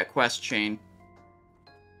to do that quest chain.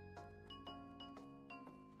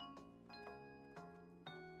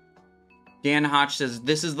 Dan Hotch says,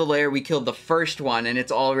 this is the layer we killed the first one, and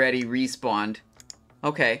it's already respawned.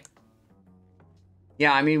 Okay.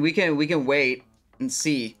 Yeah, I mean, we can wait and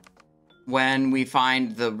see when we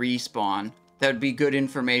find the respawn. That would be good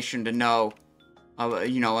information to know.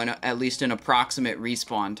 You know, at least an approximate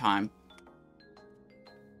respawn time.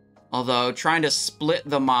 Although, trying to split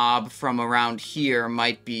the mob from around here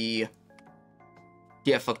might be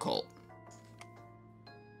difficult.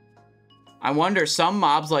 I wonder, some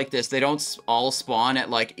mobs like this, they don't all spawn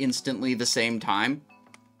at, like, instantly the same time.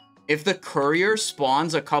 If the Courier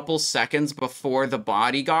spawns a couple seconds before the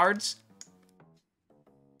bodyguards,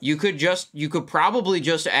 you could probably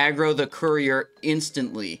just aggro the Courier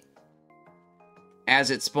instantly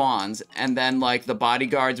as it spawns, and then, like, the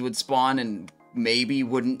bodyguards would spawn and maybe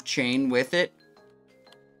wouldn't chain with it.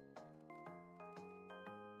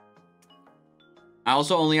 I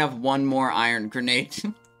also only have 1 more iron grenade.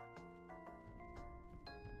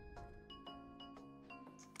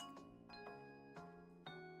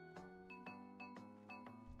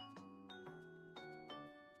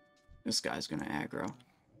 This guy's gonna aggro.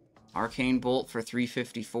 Arcane Bolt for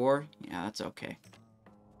 354? Yeah, that's okay.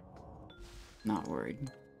 Not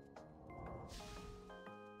worried.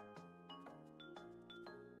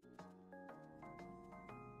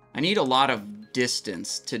 I need a lot of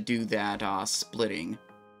distance to do that splitting,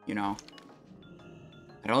 you know.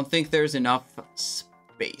 I don't think there's enough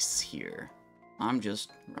space here. I'm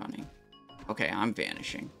just running. Okay, I'm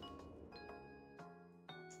vanishing.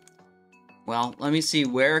 Well, let me see,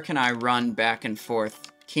 where can I run back and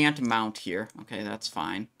forth? Can't mount here. Okay, that's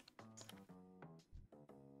fine.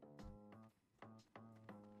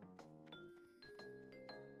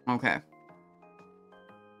 Okay.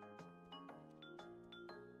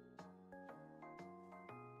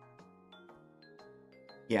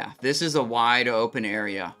 Yeah, this is a wide open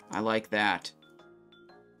area. I like that.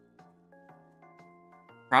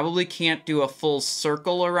 Probably can't do a full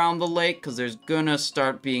circle around the lake, because there's gonna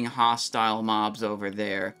start being hostile mobs over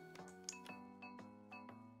there.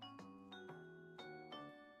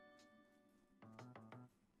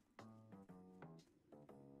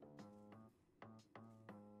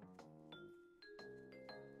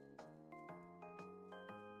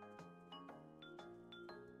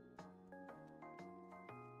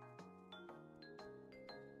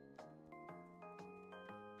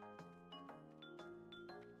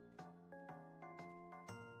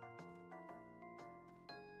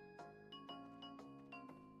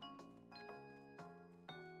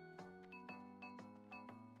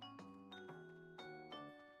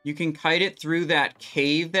 You can kite it through that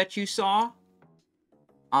cave that you saw.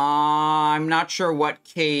 I'm not sure what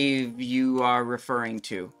cave you are referring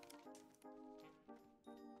to.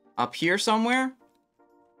 Up here somewhere?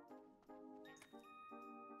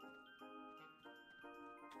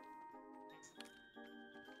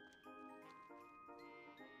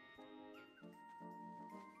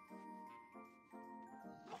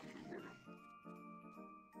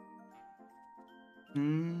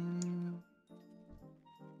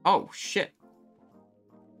 Oh, shit.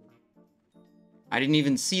 I didn't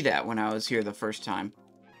even see that when I was here the first time.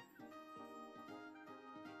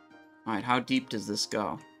 Alright, how deep does this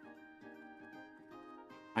go?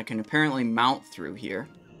 I can apparently mount through here.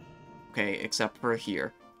 Okay, except for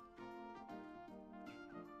here.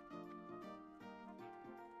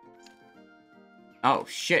 Oh,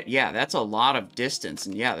 shit, yeah, that's a lot of distance,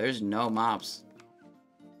 and yeah, there's no mobs.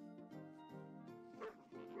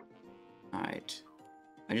 Alright.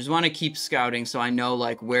 I just want to keep scouting so I know,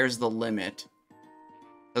 like, where's the limit.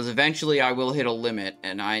 Because eventually I will hit a limit,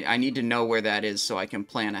 and I need to know where that is so I can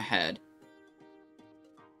plan ahead.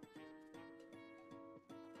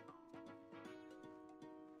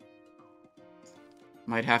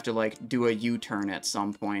 Might have to, like, do a U-turn at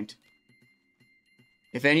some point.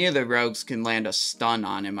 If any of the rogues can land a stun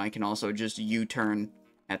on him, I can also just U-turn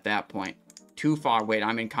at that point. Too far. Wait,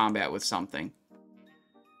 I'm in combat with something.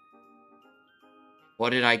 What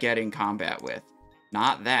did I get in combat with?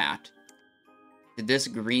 Not that. Did this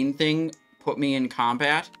green thing put me in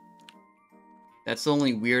combat? That's the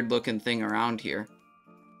only weird-looking thing around here.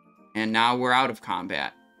 And now we're out of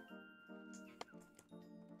combat.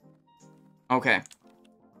 Okay.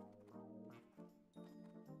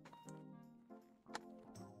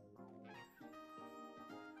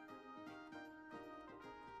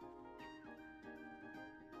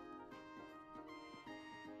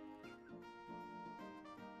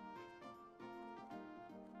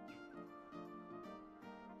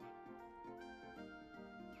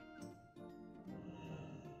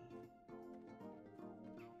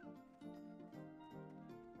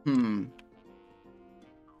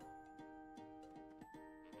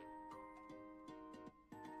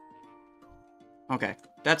 Okay,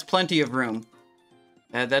 that's plenty of room.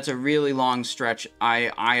 That's a really long stretch.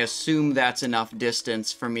 I assume that's enough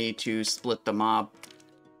distance for me to split the mob.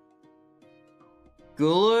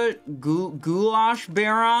 Goulash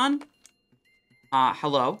Baron?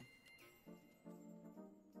 Hello.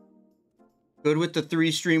 Good with the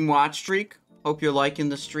 3-stream watch streak. Hope you're liking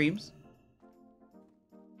the streams.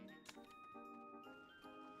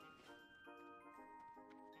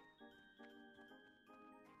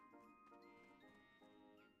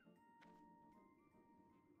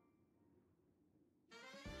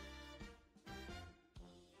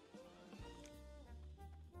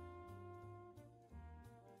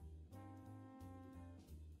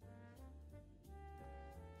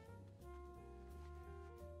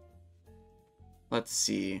 Let's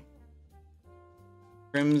see.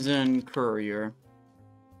 Crimson Courier.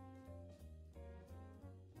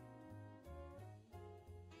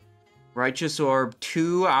 Righteous Orb,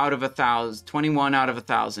 2 out of 1,000. 21 out of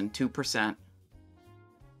 1,000. 2%.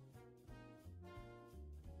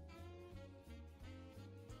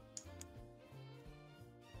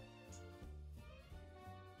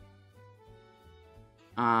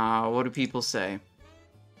 What do people say?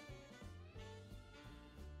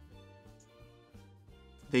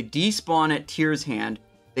 They despawn at Tyr's Hand.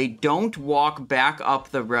 They don't walk back up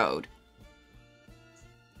the road.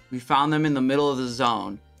 We found them in the middle of the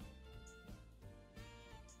zone.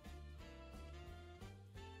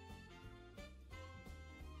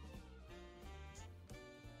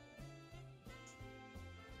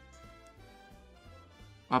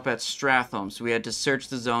 Up at Strathholm, so we had to search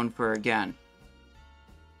the zone for her again.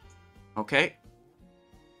 Okay.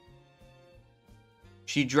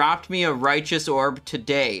 She dropped me a Righteous Orb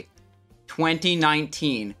today.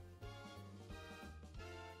 2019.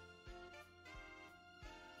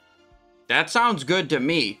 That sounds good to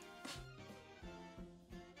me.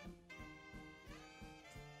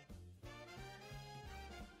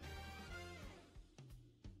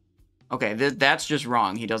 Okay, that's just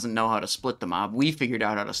wrong. He doesn't know how to split the mob. We figured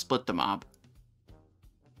out how to split the mob.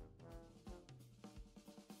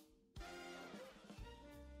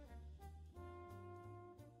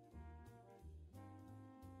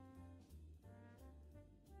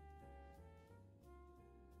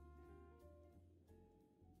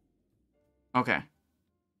 Okay.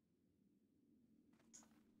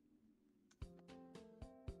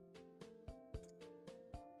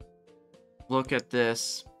 Look at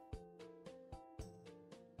this.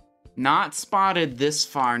 Not spotted this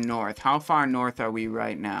far north. How far north are we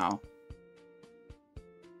right now?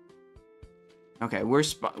 Okay,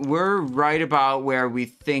 we're right about where we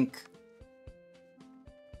think...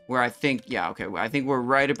 Where I think... Yeah, okay. I think we're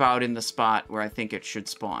right about in the spot where I think it should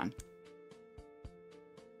spawn.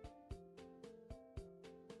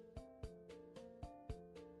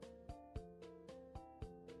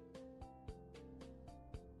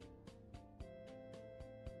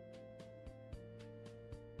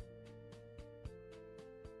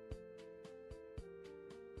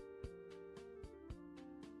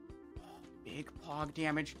 take pog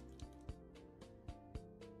damage.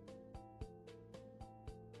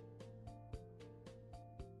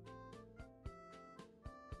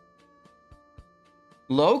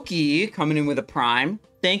 Loki coming in with a prime.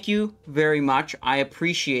 Thank you very much. I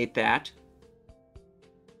appreciate that.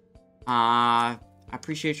 I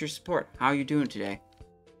appreciate your support. How are you doing today?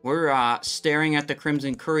 We're staring at the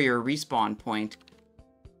Crimson Courier respawn point,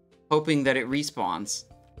 hoping that it respawns.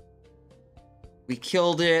 We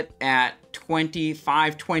killed it at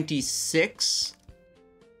 2526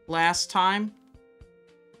 last time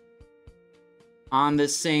on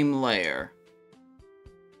this same layer.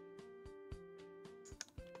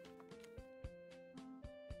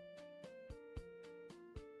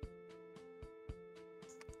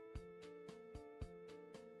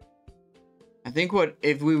 I think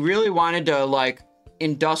if we really wanted to, like,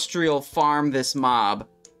 industrial farm this mob,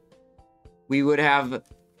 we would have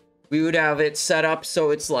it set up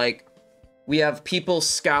so it's like, we have people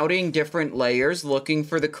scouting different layers looking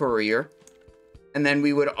for the courier, and then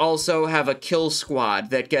we would also have a kill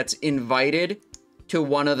squad that gets invited to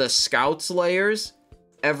one of the scouts layers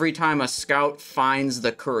every time a scout finds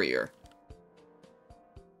the courier.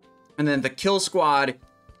 And then the kill squad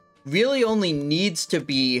really only needs to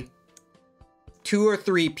be 2 or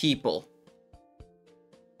 3 people.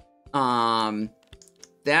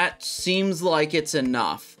 That seems like it's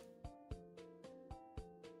enough.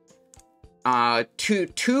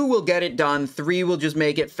 2 will get it done. 3 will just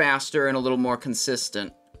make it faster and a little more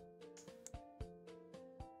consistent.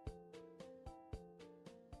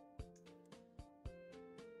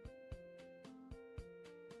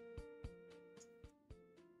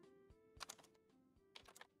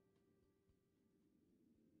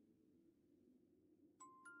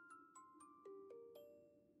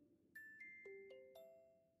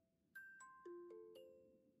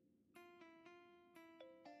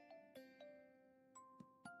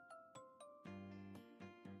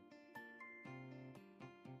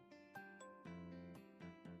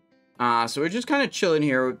 So we're just kind of chilling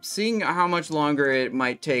here, seeing how much longer it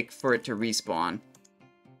might take for it to respawn.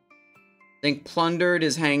 I think Plundered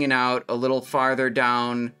is hanging out a little farther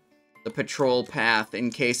down the patrol path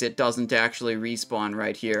in case it doesn't actually respawn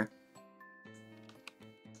right here.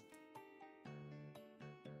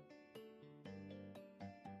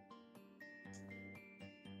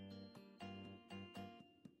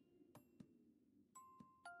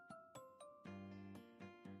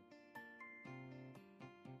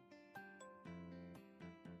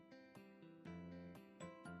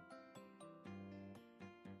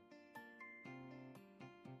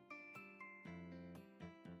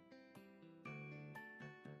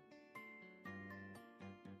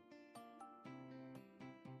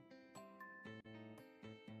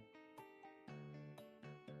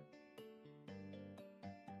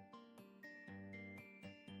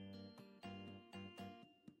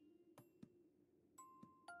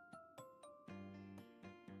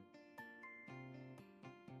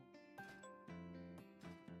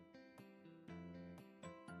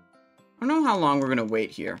 I don't know how long we're gonna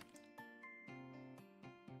wait here,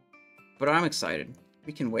 but I'm excited.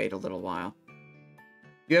 We can wait a little while. Do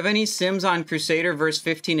you have any sims on Crusader verse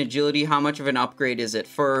 15 agility? How much of an upgrade is it?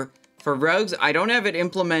 For rogues, I don't have it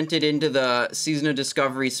implemented into the Season of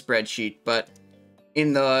Discovery spreadsheet, but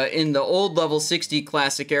in the old level 60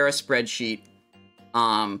 classic era spreadsheet,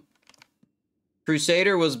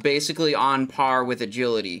 Crusader was basically on par with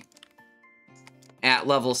agility at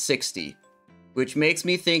level 60. Which makes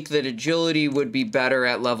me think that agility would be better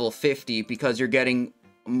at level 50 because you're getting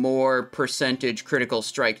more percentage critical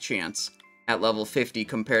strike chance at level 50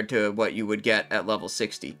 compared to what you would get at level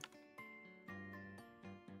 60.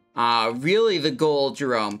 Really the goal,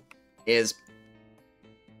 Jerome, is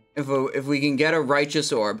if we can get a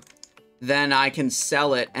Righteous Orb, then I can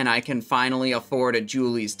sell it and I can finally afford a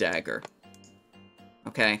Julie's Dagger.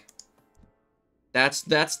 Okay?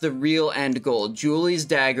 That's the real end goal. Julie's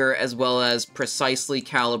Dagger as well as precisely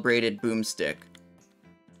calibrated boomstick.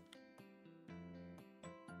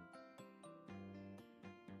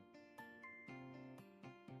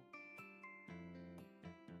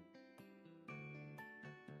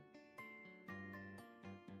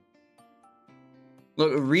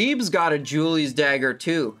 Look, Reeb's got a Julie's Dagger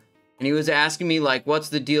too. And he was asking me, like, what's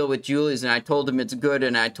the deal with Julie's? And I told him it's good,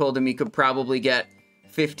 and I told him he could probably get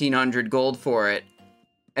 1,500 gold for it.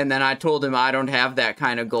 And then I told him I don't have that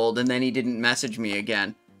kind of gold, and then he didn't message me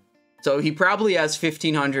again. So he probably has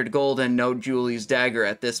 1,500 gold and no Julie's Dagger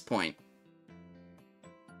at this point.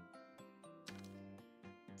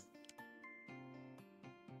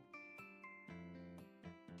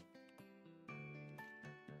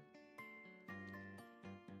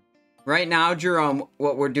 Right now, Jerome,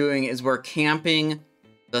 what we're doing is we're camping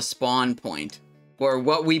the spawn point. Or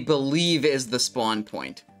what we believe is the spawn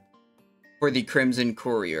point for the Crimson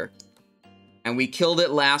Courier. And we killed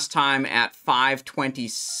it last time at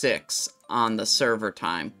 5:26 on the server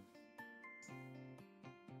time.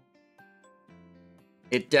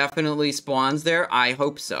 It definitely spawns there. I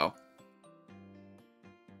hope so.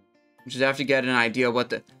 We should have to get an idea what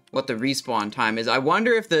the respawn time is. I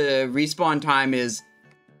wonder if the respawn time is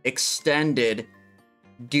extended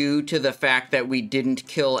due to the fact that we didn't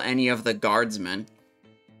kill any of the guardsmen.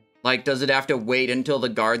 Like, does it have to wait until the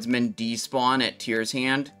guardsmen despawn at Tyr's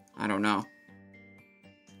Hand? I don't know.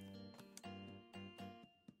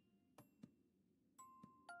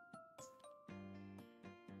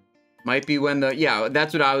 Might be when the... Yeah,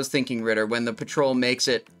 that's what I was thinking, Ritter. When the patrol makes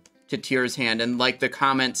it to Tyr's Hand. And like the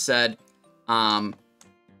comment said...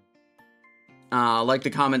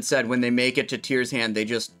 when they make it to Tyr's Hand, they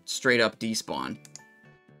just straight up despawn.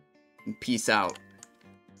 And peace out.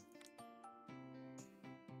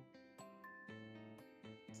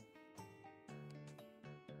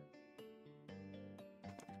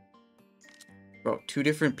 Bro, 2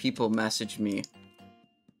 different people messaged me.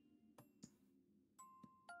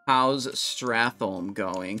 How's Stratholme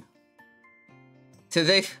going?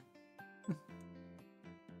 Today...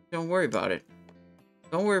 Don't worry about it.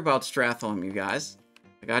 Don't worry about Stratholme, you guys.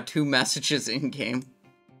 I got 2 messages in-game.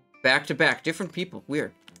 Back to back. Different people.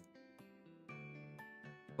 Weird.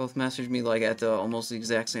 Both messaged me, like, at the almost the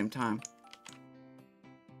exact same time.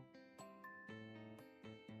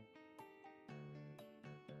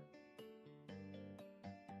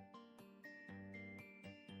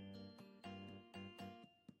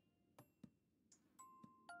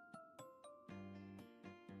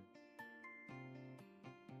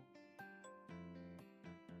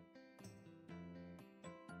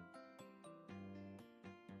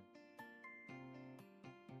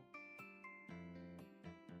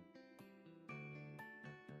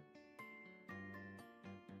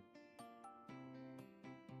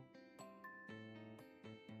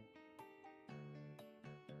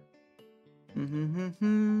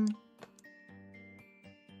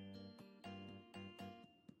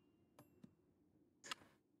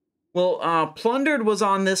 Well, Plundered was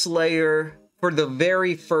on this layer for the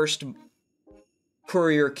very first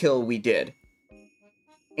courier kill we did.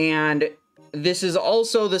 And this is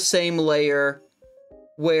also the same layer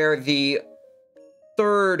where the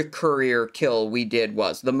third courier kill we did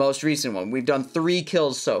was, the most recent one. We've done 3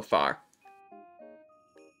 kills so far.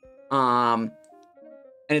 And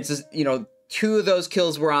it's just, you know, 2 of those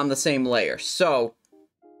kills were on the same layer. So,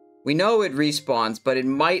 we know it respawns, but it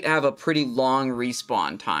might have a pretty long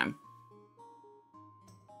respawn time.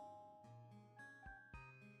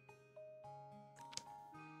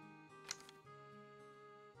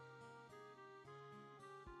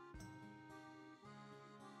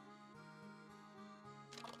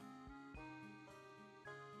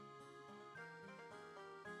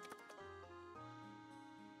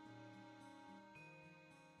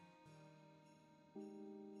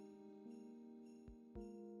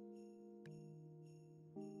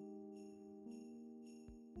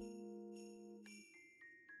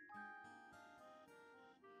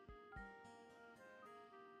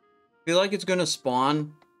 I feel like it's gonna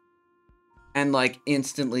spawn and, like,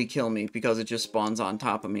 instantly kill me because it just spawns on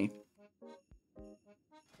top of me.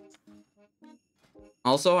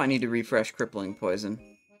 Also, I need to refresh Crippling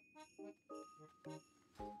Poison.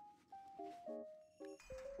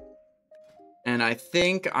 And I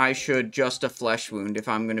think I should just a Flesh Wound if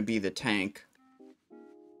I'm gonna be the tank.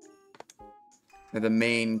 Or the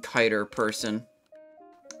main kiter person.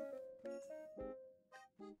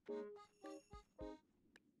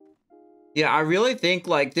 Yeah, I really think,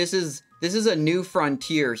 like, this is a new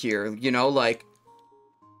frontier here, you know, like,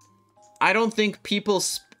 I don't think people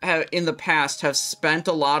in the past have spent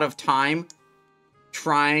a lot of time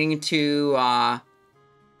trying to,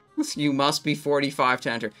 you must be 45 to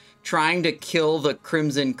enter, trying to kill the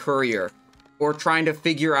Crimson Courier, or trying to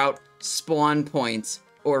figure out spawn points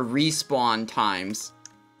or respawn times.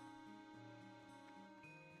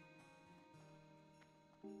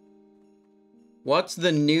 What's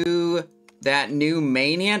the new... That new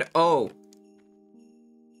main hand? Oh.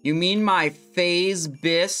 You mean my Phase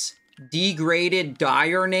Bis degraded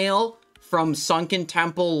Dire Nail from Sunken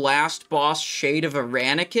Temple last boss Shade of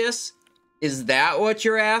Aranicus? Is that what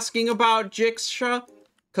you're asking about, Jiksha?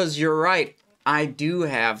 'Cause you're right. I do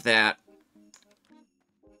have that.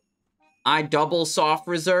 I double soft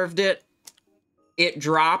reserved it. It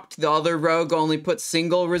dropped. The other rogue only put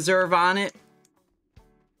single reserve on it.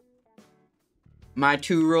 My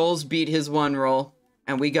 2 rolls beat his 1 roll.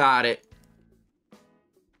 And we got it.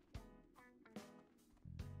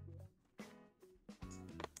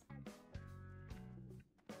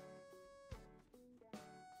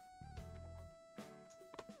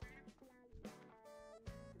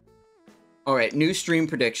 Alright, new stream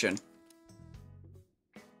prediction.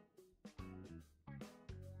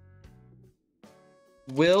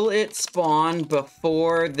 Will it spawn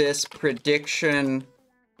before this prediction?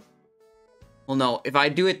 Well, no, if I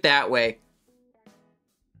do it that way.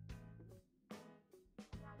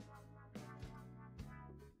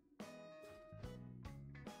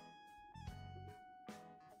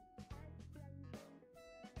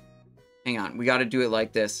 Hang on, we gotta do it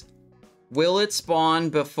like this. Will it spawn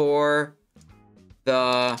before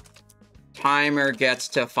the timer gets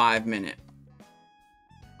to 5 minutes?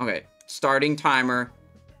 Okay, starting timer.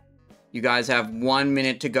 You guys have 1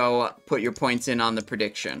 minute to go put your points in on the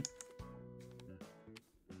prediction.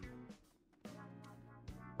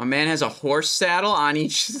 My man has a horse saddle on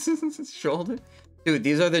each shoulder. Dude,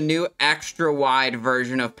 these are the new extra wide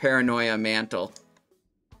version of Paranoia Mantle.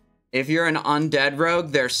 If you're an undead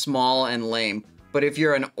rogue, they're small and lame. But if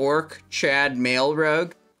you're an orc, Chad, male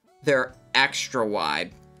rogue, they're extra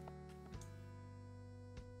wide.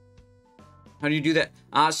 How do you do that?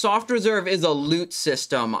 Soft Reserve is a loot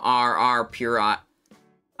system, RR Purot.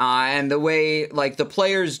 And the way, like, the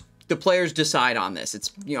players decide on this.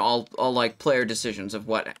 It's, you know, all like player decisions of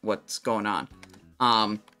what's going on.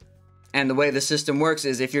 And the way the system works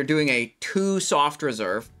is if you're doing a 2 Soft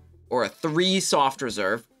Reserve or a 3 Soft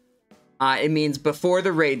Reserve, it means before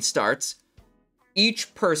the raid starts,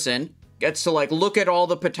 each person gets to, like, look at all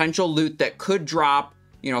the potential loot that could drop,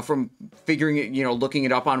 you know, from figuring it, you know, looking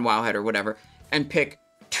it up on Wowhead or whatever, and pick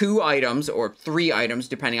 2 items or 3 items,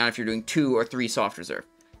 depending on if you're doing 2 or 3 Soft Reserve,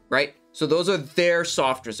 right? So those are their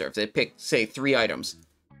Soft Reserves. They pick, say, 3 items.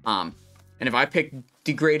 And if I pick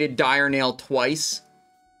Degraded Dire Nail twice,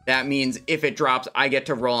 that means if it drops, I get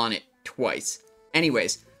to roll on it twice.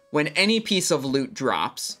 Anyways, when any piece of loot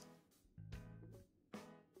drops,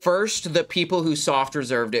 first, the people who Soft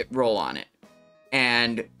Reserved it roll on it.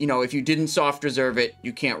 And, you know, if you didn't Soft Reserve it,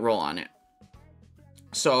 you can't roll on it.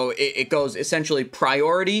 So it goes essentially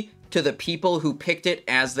priority to the people who picked it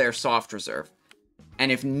as their Soft Reserve.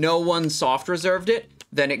 And if no one Soft Reserved it,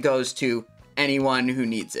 then it goes to anyone who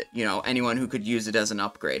needs it. You know, anyone who could use it as an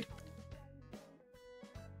upgrade.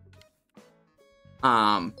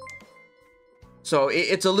 So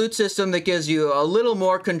it's a loot system that gives you a little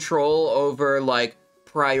more control over, like,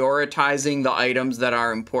 prioritizing the items that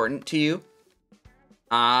are important to you.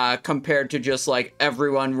 Compared to just, like,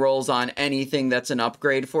 everyone rolls on anything that's an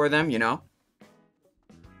upgrade for them, you know?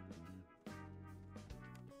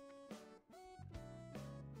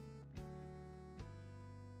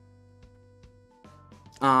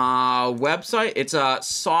 Website, it's a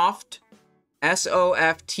soft,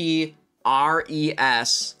 SOFTRES,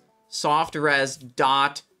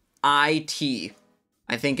 softres.it,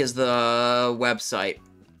 I think is the website.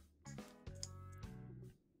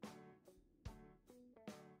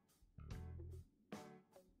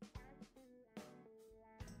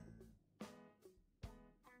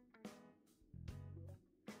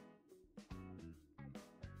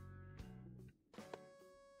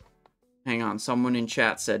 Hang on, someone in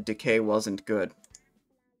chat said Decay wasn't good.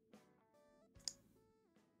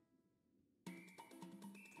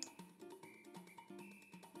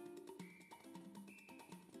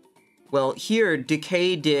 Well, here,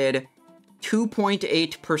 Decay did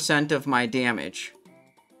 2.8% of my damage.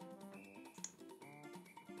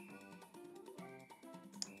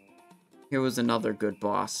 Here was another good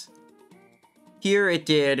boss. Here it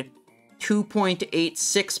did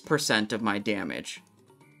 2.86% of my damage.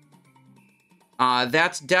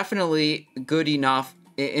 That's definitely good enough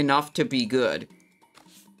to be good.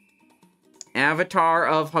 Avatar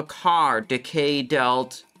of Hakar, Decay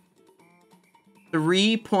dealt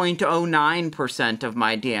 3.09% of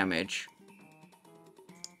my damage.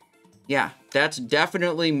 Yeah, that's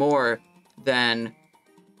definitely more than,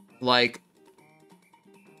 like,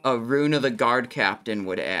 a Rune of the Guard Captain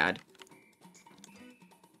would add.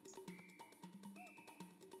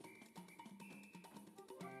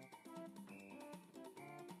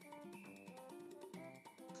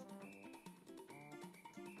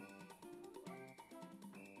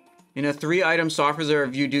 In a 3-item Soft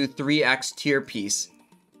Reserve, you do 3x tier piece.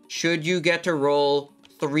 Should you get to roll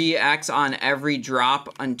 3x on every drop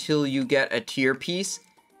until you get a tier piece?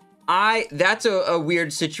 That's a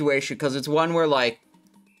weird situation, because it's one where, like,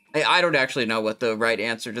 I don't actually know what the right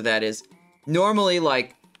answer to that is. Normally,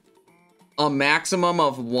 like, a maximum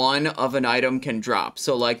of 1 of an item can drop.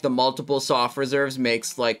 So, like, the multiple Soft Reserves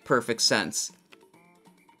makes, like, perfect sense.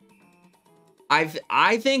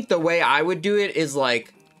 I think the way I would do it is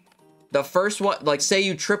like the first one, like say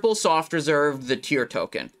you triple soft reserve the tier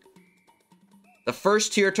token. The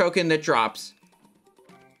first tier token that drops,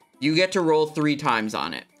 you get to roll 3 times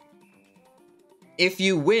on it. If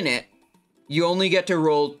you win it, you only get to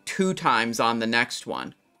roll 2 times on the next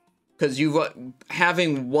one. Because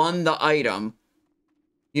having won the item,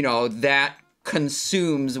 you know, that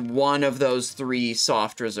consumes one of those 3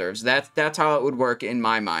 soft reserves. That's how it would work in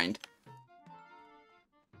my mind.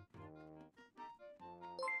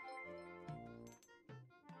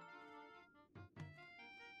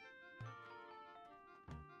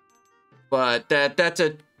 But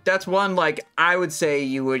that's one, like, I would say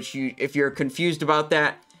if you're confused about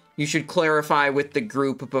that, you should clarify with the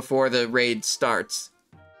group before the raid starts.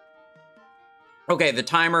 Okay, the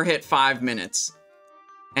timer hit 5 minutes,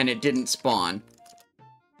 and it didn't spawn.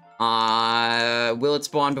 Will it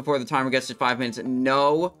spawn before the timer gets to 5 minutes?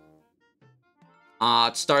 No.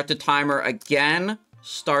 Start the timer again.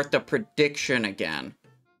 Start the prediction again.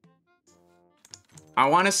 I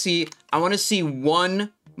want to see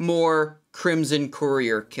one more Crimson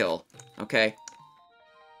Courier kill, okay?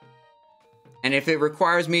 And if it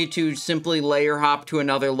requires me to simply layer hop to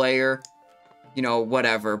another layer, you know,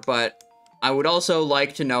 whatever. But I would also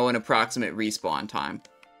like to know an approximate respawn time.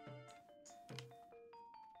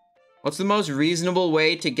 What's the most reasonable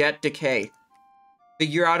way to get decay?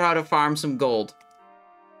 Figure out how to farm some gold.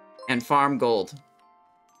 And farm gold.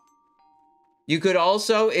 You could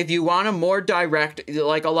also, if you want a more direct,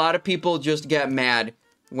 like a lot of people just get mad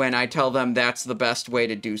when I tell them that's the best way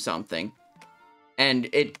to do something. And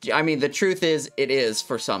I mean, the truth is, it is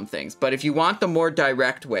for some things. But if you want the more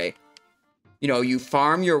direct way, you know, you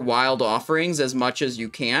farm your wild offerings as much as you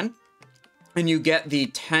can. And you get the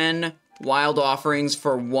 10 wild offerings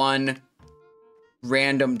for 1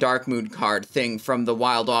 random Dark Moon card thing from the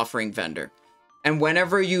wild offering vendor. And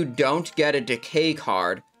whenever you don't get a decay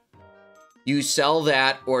card, you sell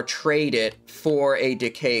that or trade it for a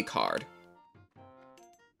decay card.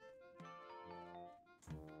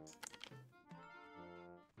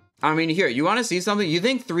 I mean, here, you want to see something? You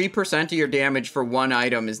think 3% of your damage for 1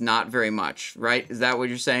 item is not very much, right? Is that what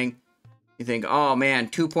you're saying? You think, oh man,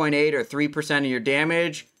 2.8 or 3% of your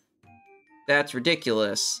damage? That's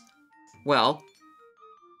ridiculous. Well,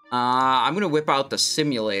 I'm going to whip out the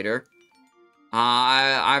simulator.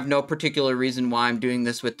 I have no particular reason why I'm doing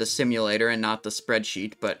this with the simulator and not the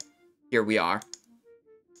spreadsheet, but here we are.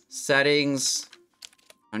 Settings,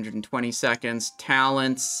 120 seconds,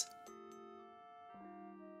 talents,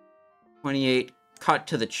 28, cut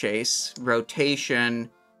to the chase, rotation,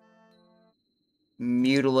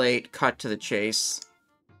 mutilate, cut to the chase,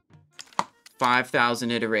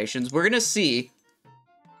 5,000 iterations. We're gonna see.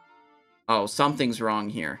 Oh, something's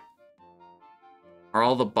wrong here. Are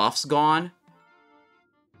all the buffs gone?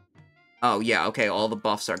 Oh, yeah, okay, all the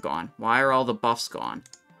buffs are gone. Why are all the buffs gone?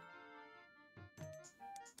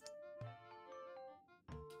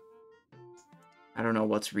 I don't know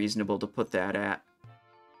what's reasonable to put that at.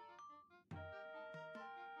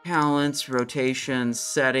 Talents, rotations,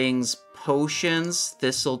 settings, potions,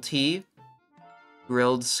 thistle tea,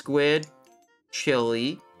 grilled squid,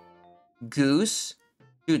 chili, goose.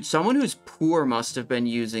 Dude, someone who's poor must have been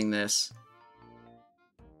using this.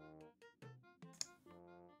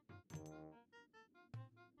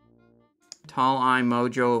 Tall Eye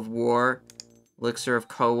Mojo of War, Elixir of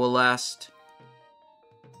Coalesced.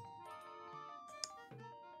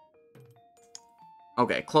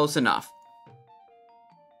 Okay, close enough.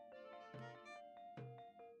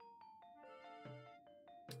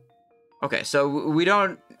 Okay, so we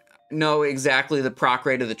don't know exactly the proc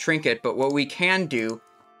rate of the trinket, but what we can do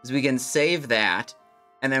is we can save that,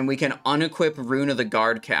 and then we can unequip Rune of the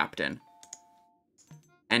Guard Captain.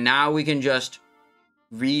 And now we can just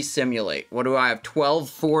re-simulate. What do I have?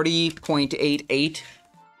 1240.88?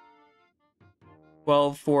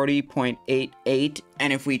 1240.88.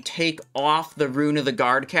 And if we take off the Rune of the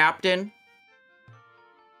Guard Captain,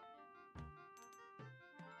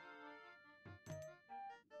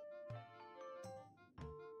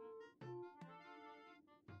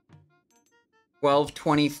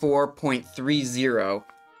 $1224.30.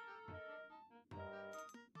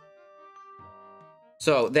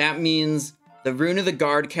 So that means the Rune of the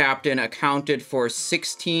Guard Captain accounted for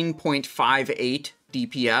 16.58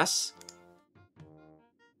 DPS.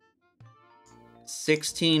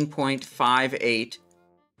 16.58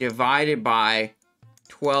 divided by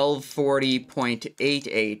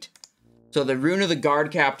 1240.88. So the Rune of the Guard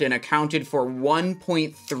Captain accounted for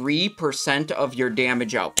 1.3% of your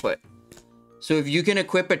damage output. So if you can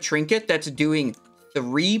equip a trinket that's doing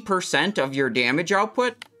 3% of your damage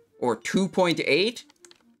output, or 2.8.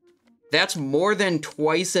 That's more than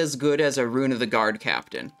twice as good as a Rune of the Guard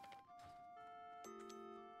Captain.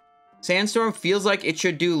 Sandstorm feels like it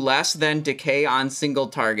should do less than Decay on single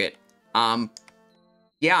target.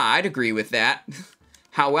 Yeah, I'd agree with that.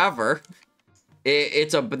 However,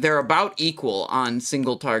 they're about equal on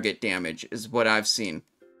single target damage, is what I've seen.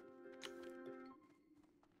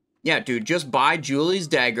 Yeah, dude, just buy Julie's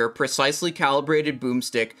Dagger, Precisely Calibrated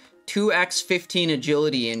Boomstick, 2x 15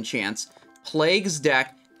 Agility enchants, Plagues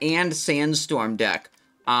deck, and Sandstorm deck.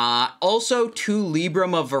 Also, 2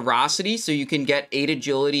 Libram of Veracity, so you can get 8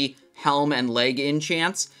 Agility, Helm, and Leg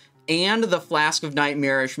enchants, and the Flask of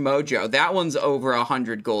Nightmarish Mojo. That one's over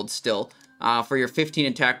 100 gold still, for your 15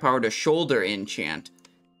 attack power to shoulder enchant.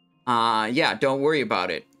 Yeah, don't worry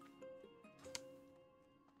about it.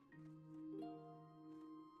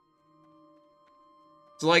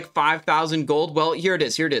 It's like 5,000 gold. Well, here it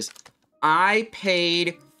is. Here it is. I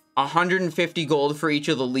paid 150 gold for each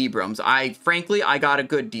of the Librams. Frankly, I got a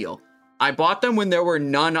good deal. I bought them when there were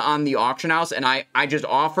none on the auction house, and I just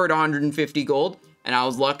offered 150 gold, and I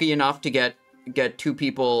was lucky enough to get 2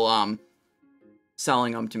 people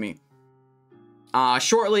selling them to me.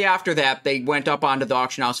 Shortly after that, they went up onto the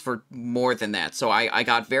auction house for more than that, so I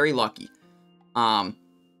got very lucky. So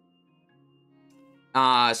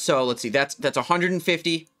let's see, that's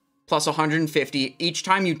 150 plus 150. Each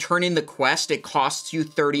time you turn in the quest, it costs you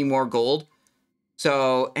 30 more gold.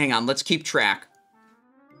 So hang on, let's keep track.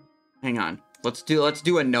 Hang on, let's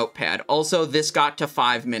do a notepad. Also, this got to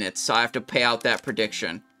 5 minutes, so I have to pay out that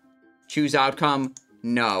prediction. Choose outcome,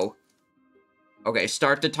 no. Okay,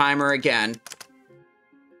 start the timer again.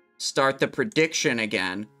 Start the prediction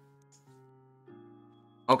again.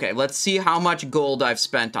 Okay, let's see how much gold I've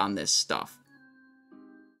spent on this stuff.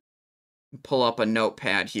 Pull up a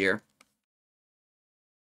notepad here.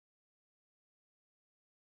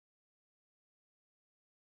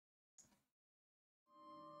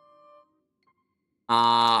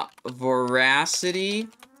 Veracity.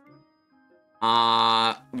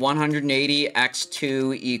 180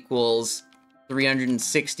 x2 equals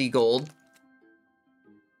 360 gold.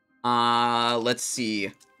 Let's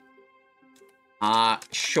see.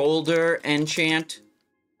 Shoulder enchant.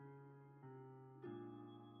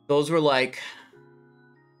 Those were like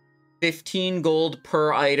 15 gold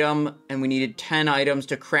per item, and we needed 10 items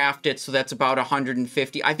to craft it, so that's about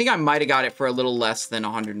 150. I think I might have got it for a little less than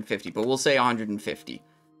 150, but we'll say 150.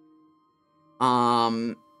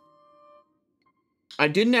 I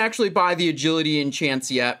didn't actually buy the agility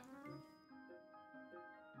enchants yet.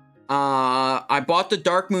 I bought the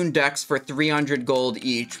Dark Moon decks for 300 gold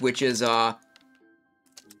each, which is,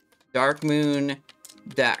 Dark Moon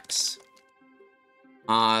decks.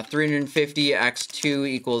 350 x2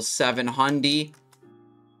 equals 700.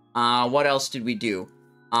 What else did we do?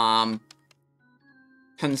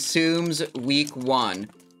 Consumes week 1.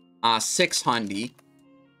 600.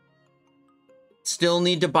 Still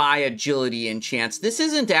need to buy agility enchants. This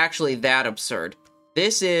isn't actually that absurd.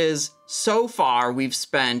 This is, so far, we've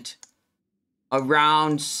spent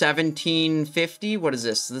around 1750. What is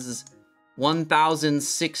this? This is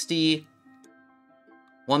 1,060.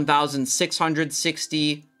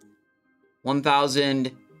 1,660,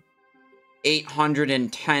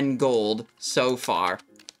 1,810 gold so far.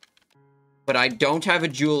 But I don't have a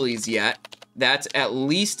Julie's yet. That's at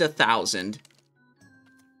least 1,000.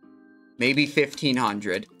 Maybe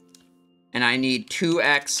 1,500. And I need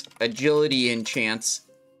 2x agility enchants.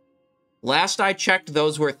 Last I checked,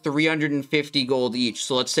 those were 350 gold each.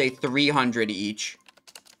 So let's say 300 each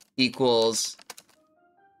equals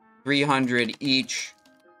 300 each.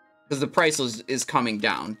 Because the price is coming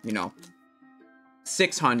down, you know.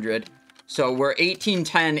 600. So we're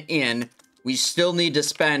 1810 in. We still need to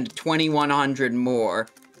spend 2,100 more.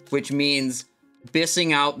 Which means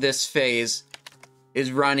bissing out this phase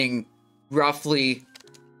is running roughly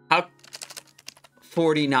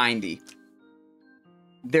 4090.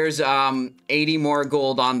 There's 80 more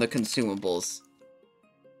gold on the consumables.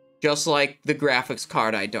 Just like the graphics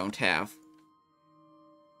card I don't have.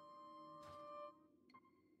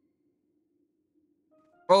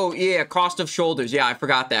 Oh, yeah, cost of shoulders. Yeah, I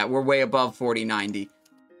forgot that. We're way above 4090.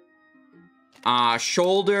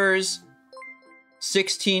 Shoulders,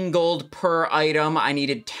 16 gold per item. I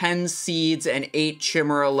needed 10 seeds and 8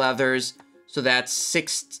 chimera leathers. So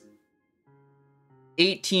that's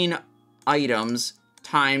 18 items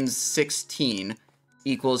times 16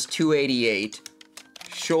 equals 288.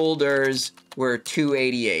 Shoulders were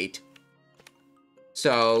 288.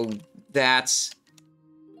 So that's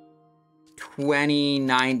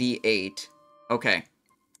 2098. Okay.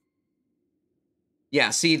 Yeah,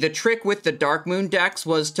 see, the trick with the Dark Moon decks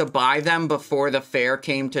was to buy them before the fair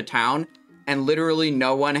came to town, and literally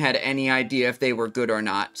no one had any idea if they were good or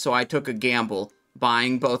not. So I took a gamble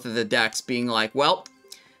buying both of the decks, being like, well,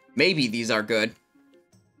 maybe these are good.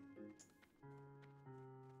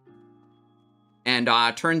 And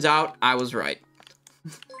turns out I was right.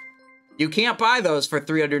 You can't buy those for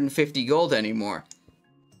 350 gold anymore.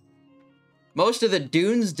 Most of the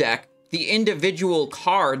Dunes deck, the individual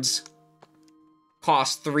cards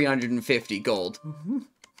cost 350 gold.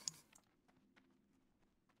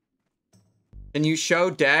 Can you show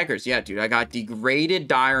daggers? Yeah, dude, I got Degraded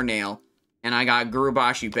Dire Nail, and I got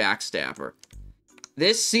Gurubashi Backstabber.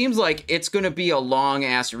 This seems like it's going to be a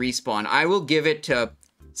long-ass respawn. I will give it to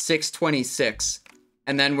 626,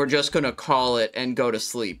 and then we're just going to call it and go to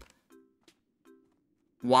sleep.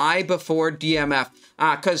 Why before DMF?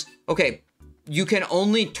 Because, okay, you can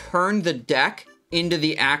only turn the deck into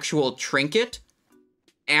the actual trinket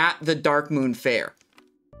at the Dark Moon Fair.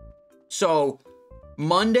 So,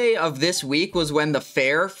 Monday of this week was when the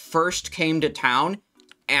fair first came to town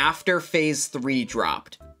after Phase 3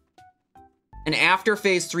 dropped. And after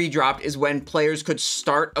Phase 3 dropped is when players could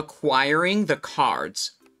start acquiring the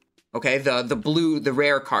cards. Okay, the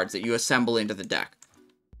rare cards that you assemble into the deck.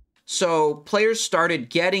 So, players started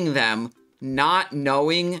getting them not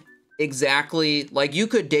knowing exactly, like, you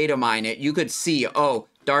could data mine it, you could see, oh,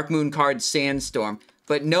 Dark Moon card Sandstorm,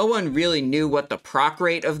 but no one really knew what the proc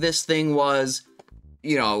rate of this thing was.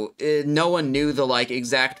 You know, no one knew the, like,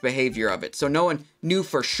 exact behavior of it. So no one knew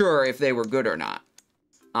for sure if they were good or not.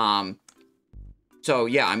 So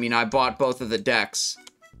yeah, I mean, I bought both of the decks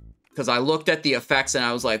because I looked at the effects and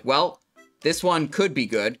I was like, well, this one could be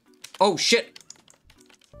good. Oh, shit.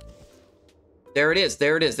 There it is.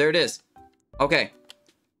 There it is. There it is. Okay.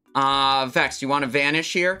 Vex, you want to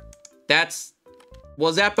vanish here?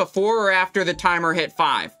 Was that before or after the timer hit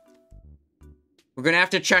 5? We're going to have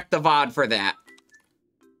to check the VOD for that.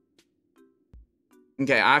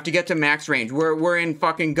 Okay, I have to get to max range. We're in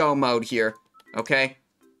fucking go mode here. Okay?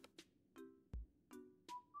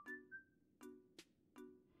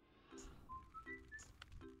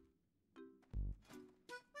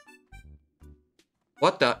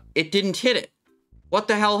 What the? It didn't hit it. What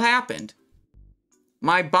the hell happened?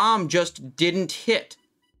 My bomb just didn't hit.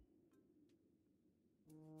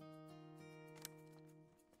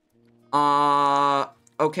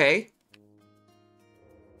 Okay.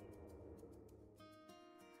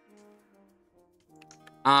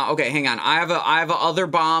 Okay, hang on. I have a other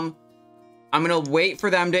bomb. I'm gonna wait for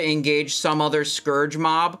them to engage some other Scourge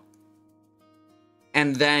mob.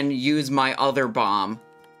 And then use my other bomb.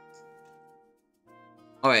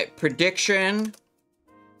 Alright, prediction.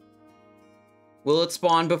 Will it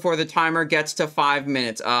spawn before the timer gets to 5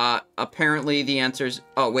 minutes? Apparently the answer's...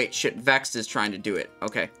 Oh, wait, shit. Vex is trying to do it.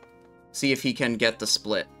 Okay. See if he can get the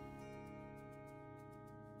split.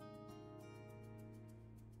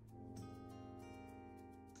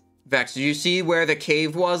 Vex, did you see where the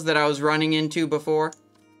cave was that I was running into before?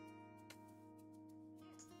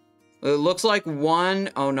 It looks like one...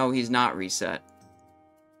 Oh, no, he's not reset.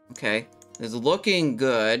 Okay. It's looking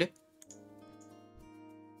good.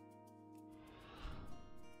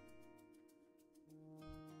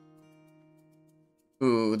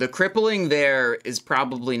 Ooh, the crippling there is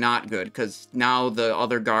probably not good, because now the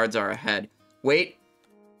other guards are ahead. Wait.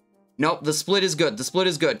 Nope, the split is good. The split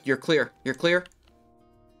is good. You're clear. You're clear?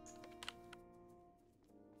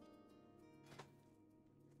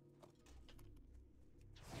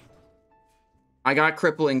 I got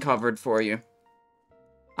crippling covered for you.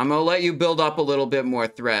 I'm gonna let you build up a little bit more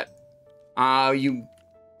threat.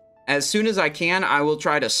 As soon as I can, I will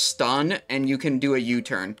try to stun, and you can do a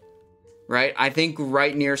U-turn. Right? I think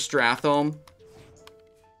right near Stratholme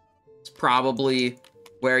is probably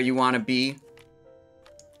where you want to be.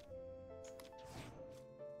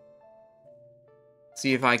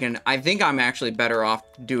 See if I can... I think I'm actually better off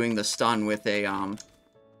doing the stun with a,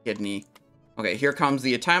 kidney. Okay, here comes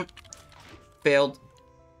the attempt. Failed.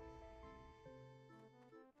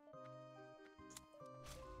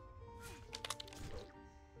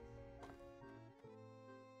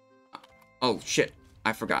 Oh, shit.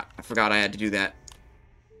 I forgot. I forgot I had to do that.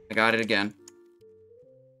 I got it again.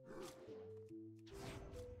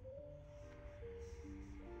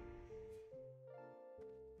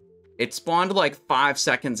 It spawned like 5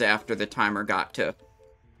 seconds after the timer got to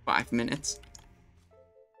 5 minutes.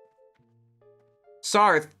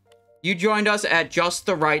 Sarth, you joined us at just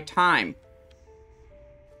the right time.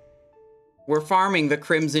 We're farming the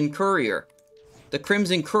Crimson Courier. The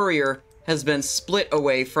Crimson Courier has been split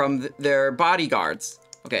away from their bodyguards.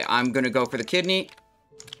 Okay, I'm gonna go for the kidney.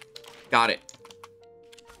 Got it.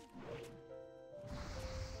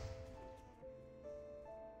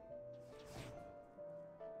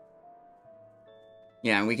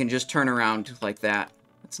 Yeah, and we can just turn around like that.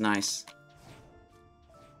 That's nice.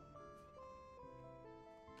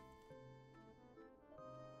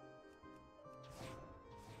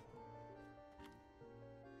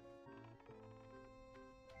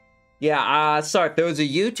 Yeah, sorry, there was a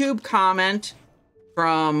YouTube comment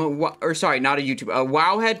from, or sorry, not a YouTube, a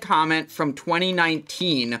Wowhead comment from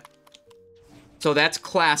 2019. So that's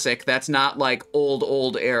classic. That's not like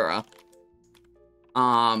old era.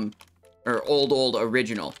 Or old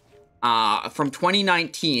original. From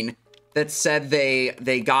 2019 that said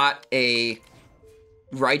they got a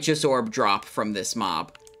righteous orb drop from this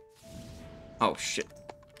mob. Oh shit.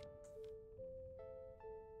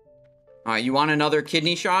 Alright, you want another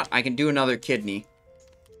kidney shot? I can do another kidney.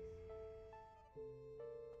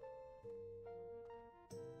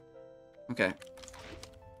 Okay.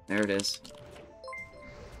 There it is.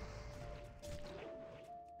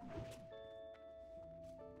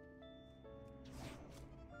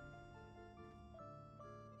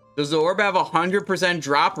 Does the orb have 100%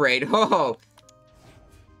 drop rate? Oh,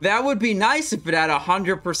 that would be nice if it had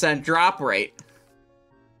 100% drop rate.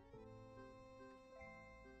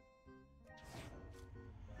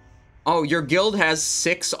 Oh, your guild has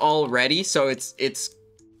 6 already, so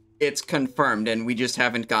it's confirmed, and we just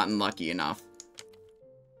haven't gotten lucky enough.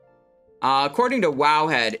 According to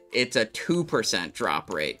Wowhead, it's a 2%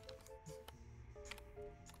 drop rate.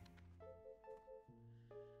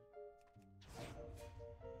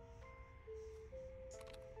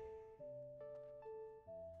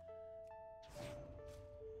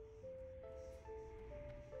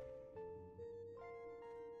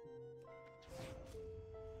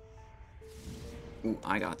 Ooh,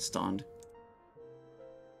 I got stunned.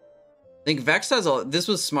 I think Vex has a... This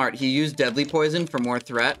was smart. He used Deadly Poison for more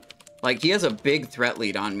threat. Like, he has a big threat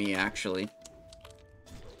lead on me, actually.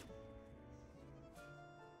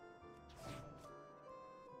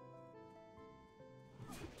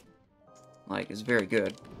 Like, it's very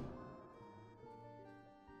good.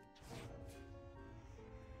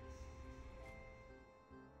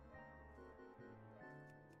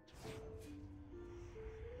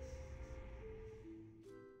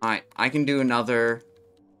 Alright, I can do another...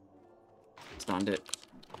 Stunned it.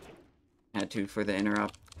 Had to for the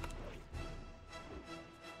interrupt.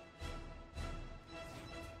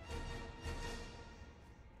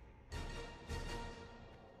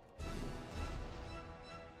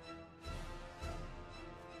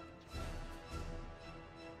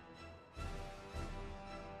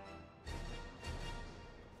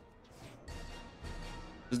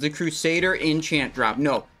 Does the Crusader enchant drop?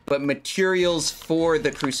 No, but materials for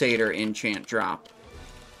the Crusader enchant drop.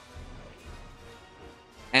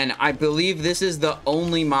 And I believe this is the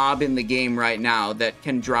only mob in the game right now that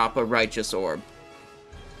can drop a Righteous Orb.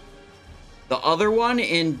 The other one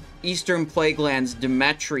in Eastern Plaguelands,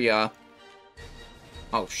 Demetria...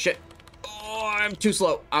 Oh, shit. Oh, I'm too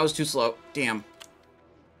slow. I was too slow. Damn.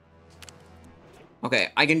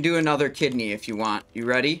 Okay, I can do another kidney if you want. You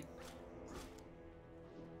ready?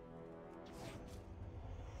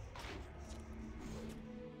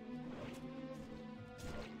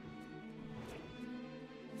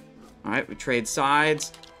 Alright, we trade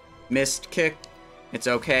sides. Missed kick. It's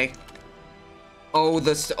okay. Oh,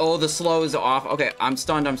 the slow is off. Okay, I'm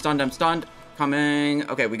stunned, I'm stunned, I'm stunned. Coming.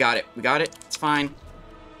 Okay, we got it. We got it. It's fine.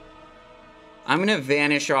 I'm gonna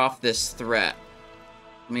vanish off this threat.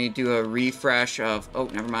 Let me do a refresh of... Oh,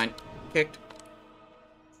 never mind. Kicked.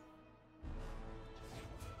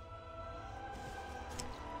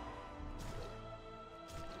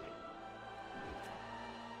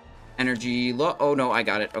 Energy low. Oh, no, I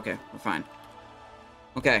got it. Okay, we're fine.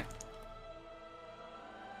 Okay.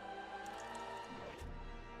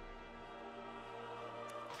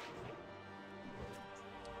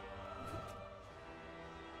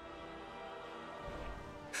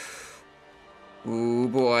 Ooh,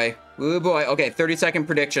 boy. Ooh, boy. Okay, 30-second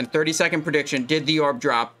prediction. 30-second prediction. Did the orb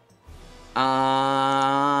drop?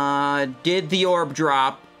 Did the orb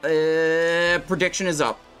drop? Prediction is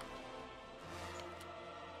up.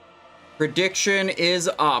 Prediction is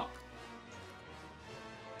up.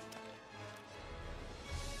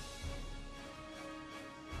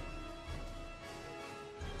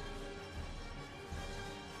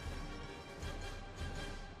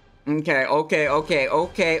 Okay, okay, okay,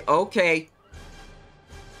 okay, okay.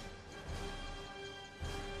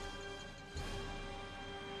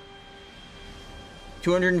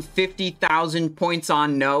 $250,000 points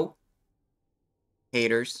on no.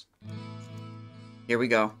 Haters. Here we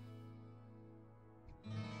go.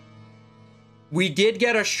 We did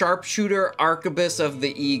get a sharpshooter arquebus of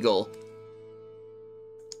the eagle.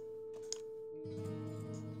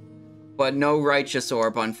 But no Righteous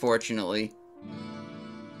Orb, unfortunately.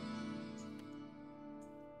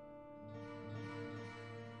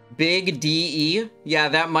 Big DE? Yeah,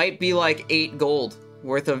 that might be like 8 gold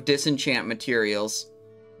worth of disenchant materials.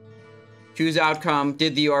 Choose outcome.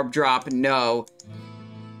 Did the orb drop? No.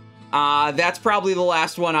 That's probably the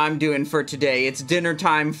last one I'm doing for today. It's dinner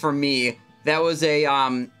time for me. That was a,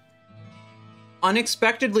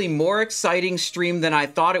 unexpectedly more exciting stream than I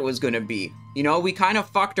thought it was gonna be. You know, we kind of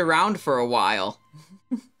fucked around for a while.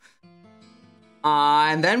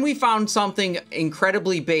 And then we found something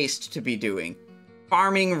incredibly based to be doing.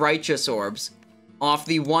 Farming Righteous Orbs off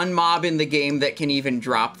the one mob in the game that can even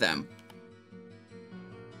drop them.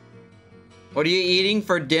 What are you eating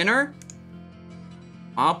for dinner?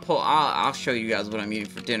 I'll show you guys what I'm eating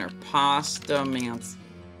for dinner. Pasta, man.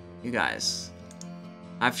 You guys,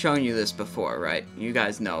 I've shown you this before, right? You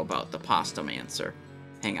guys know about the pasta mancer.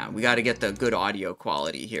 Hang on, we gotta get the good audio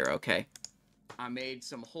quality here, okay? I made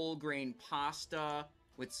some whole grain pasta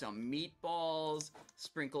with some meatballs,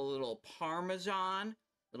 sprinkle a little Parmesan,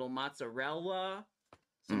 little mozzarella,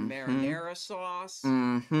 some marinara sauce,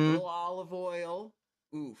 little olive oil.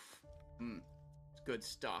 Oof. It's good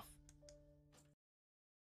stuff.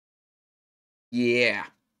 Yeah.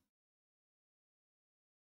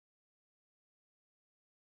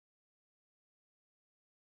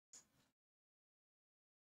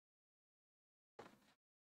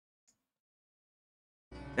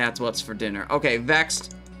 That's what's for dinner. Okay,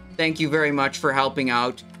 Vexed, thank you very much for helping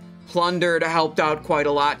out. Plundered helped out quite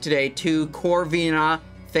a lot today, too. Corvina,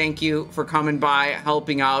 thank you for coming by,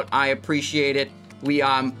 helping out. I appreciate it. We,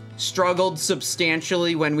 struggled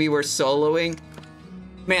substantially when we were soloing.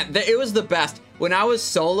 Man, it was the best. When I was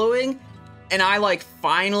soloing, and I, like,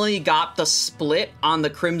 finally got the split on the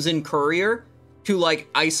Crimson Courier to, like,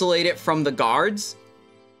 isolate it from the guards.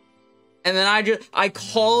 And then I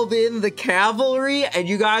called in the cavalry, and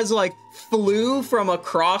you guys, like, flew from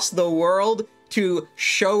across the world to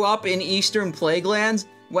show up in Eastern Plaguelands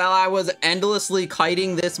while I was endlessly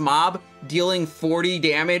kiting this mob, dealing 40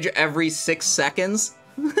 damage every 6 seconds.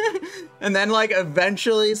 And then, like,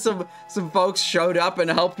 eventually some folks showed up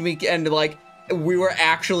and helped me, and, like, we were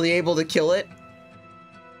actually able to kill it.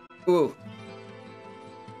 Ooh.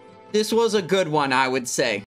 This was a good one, I would say.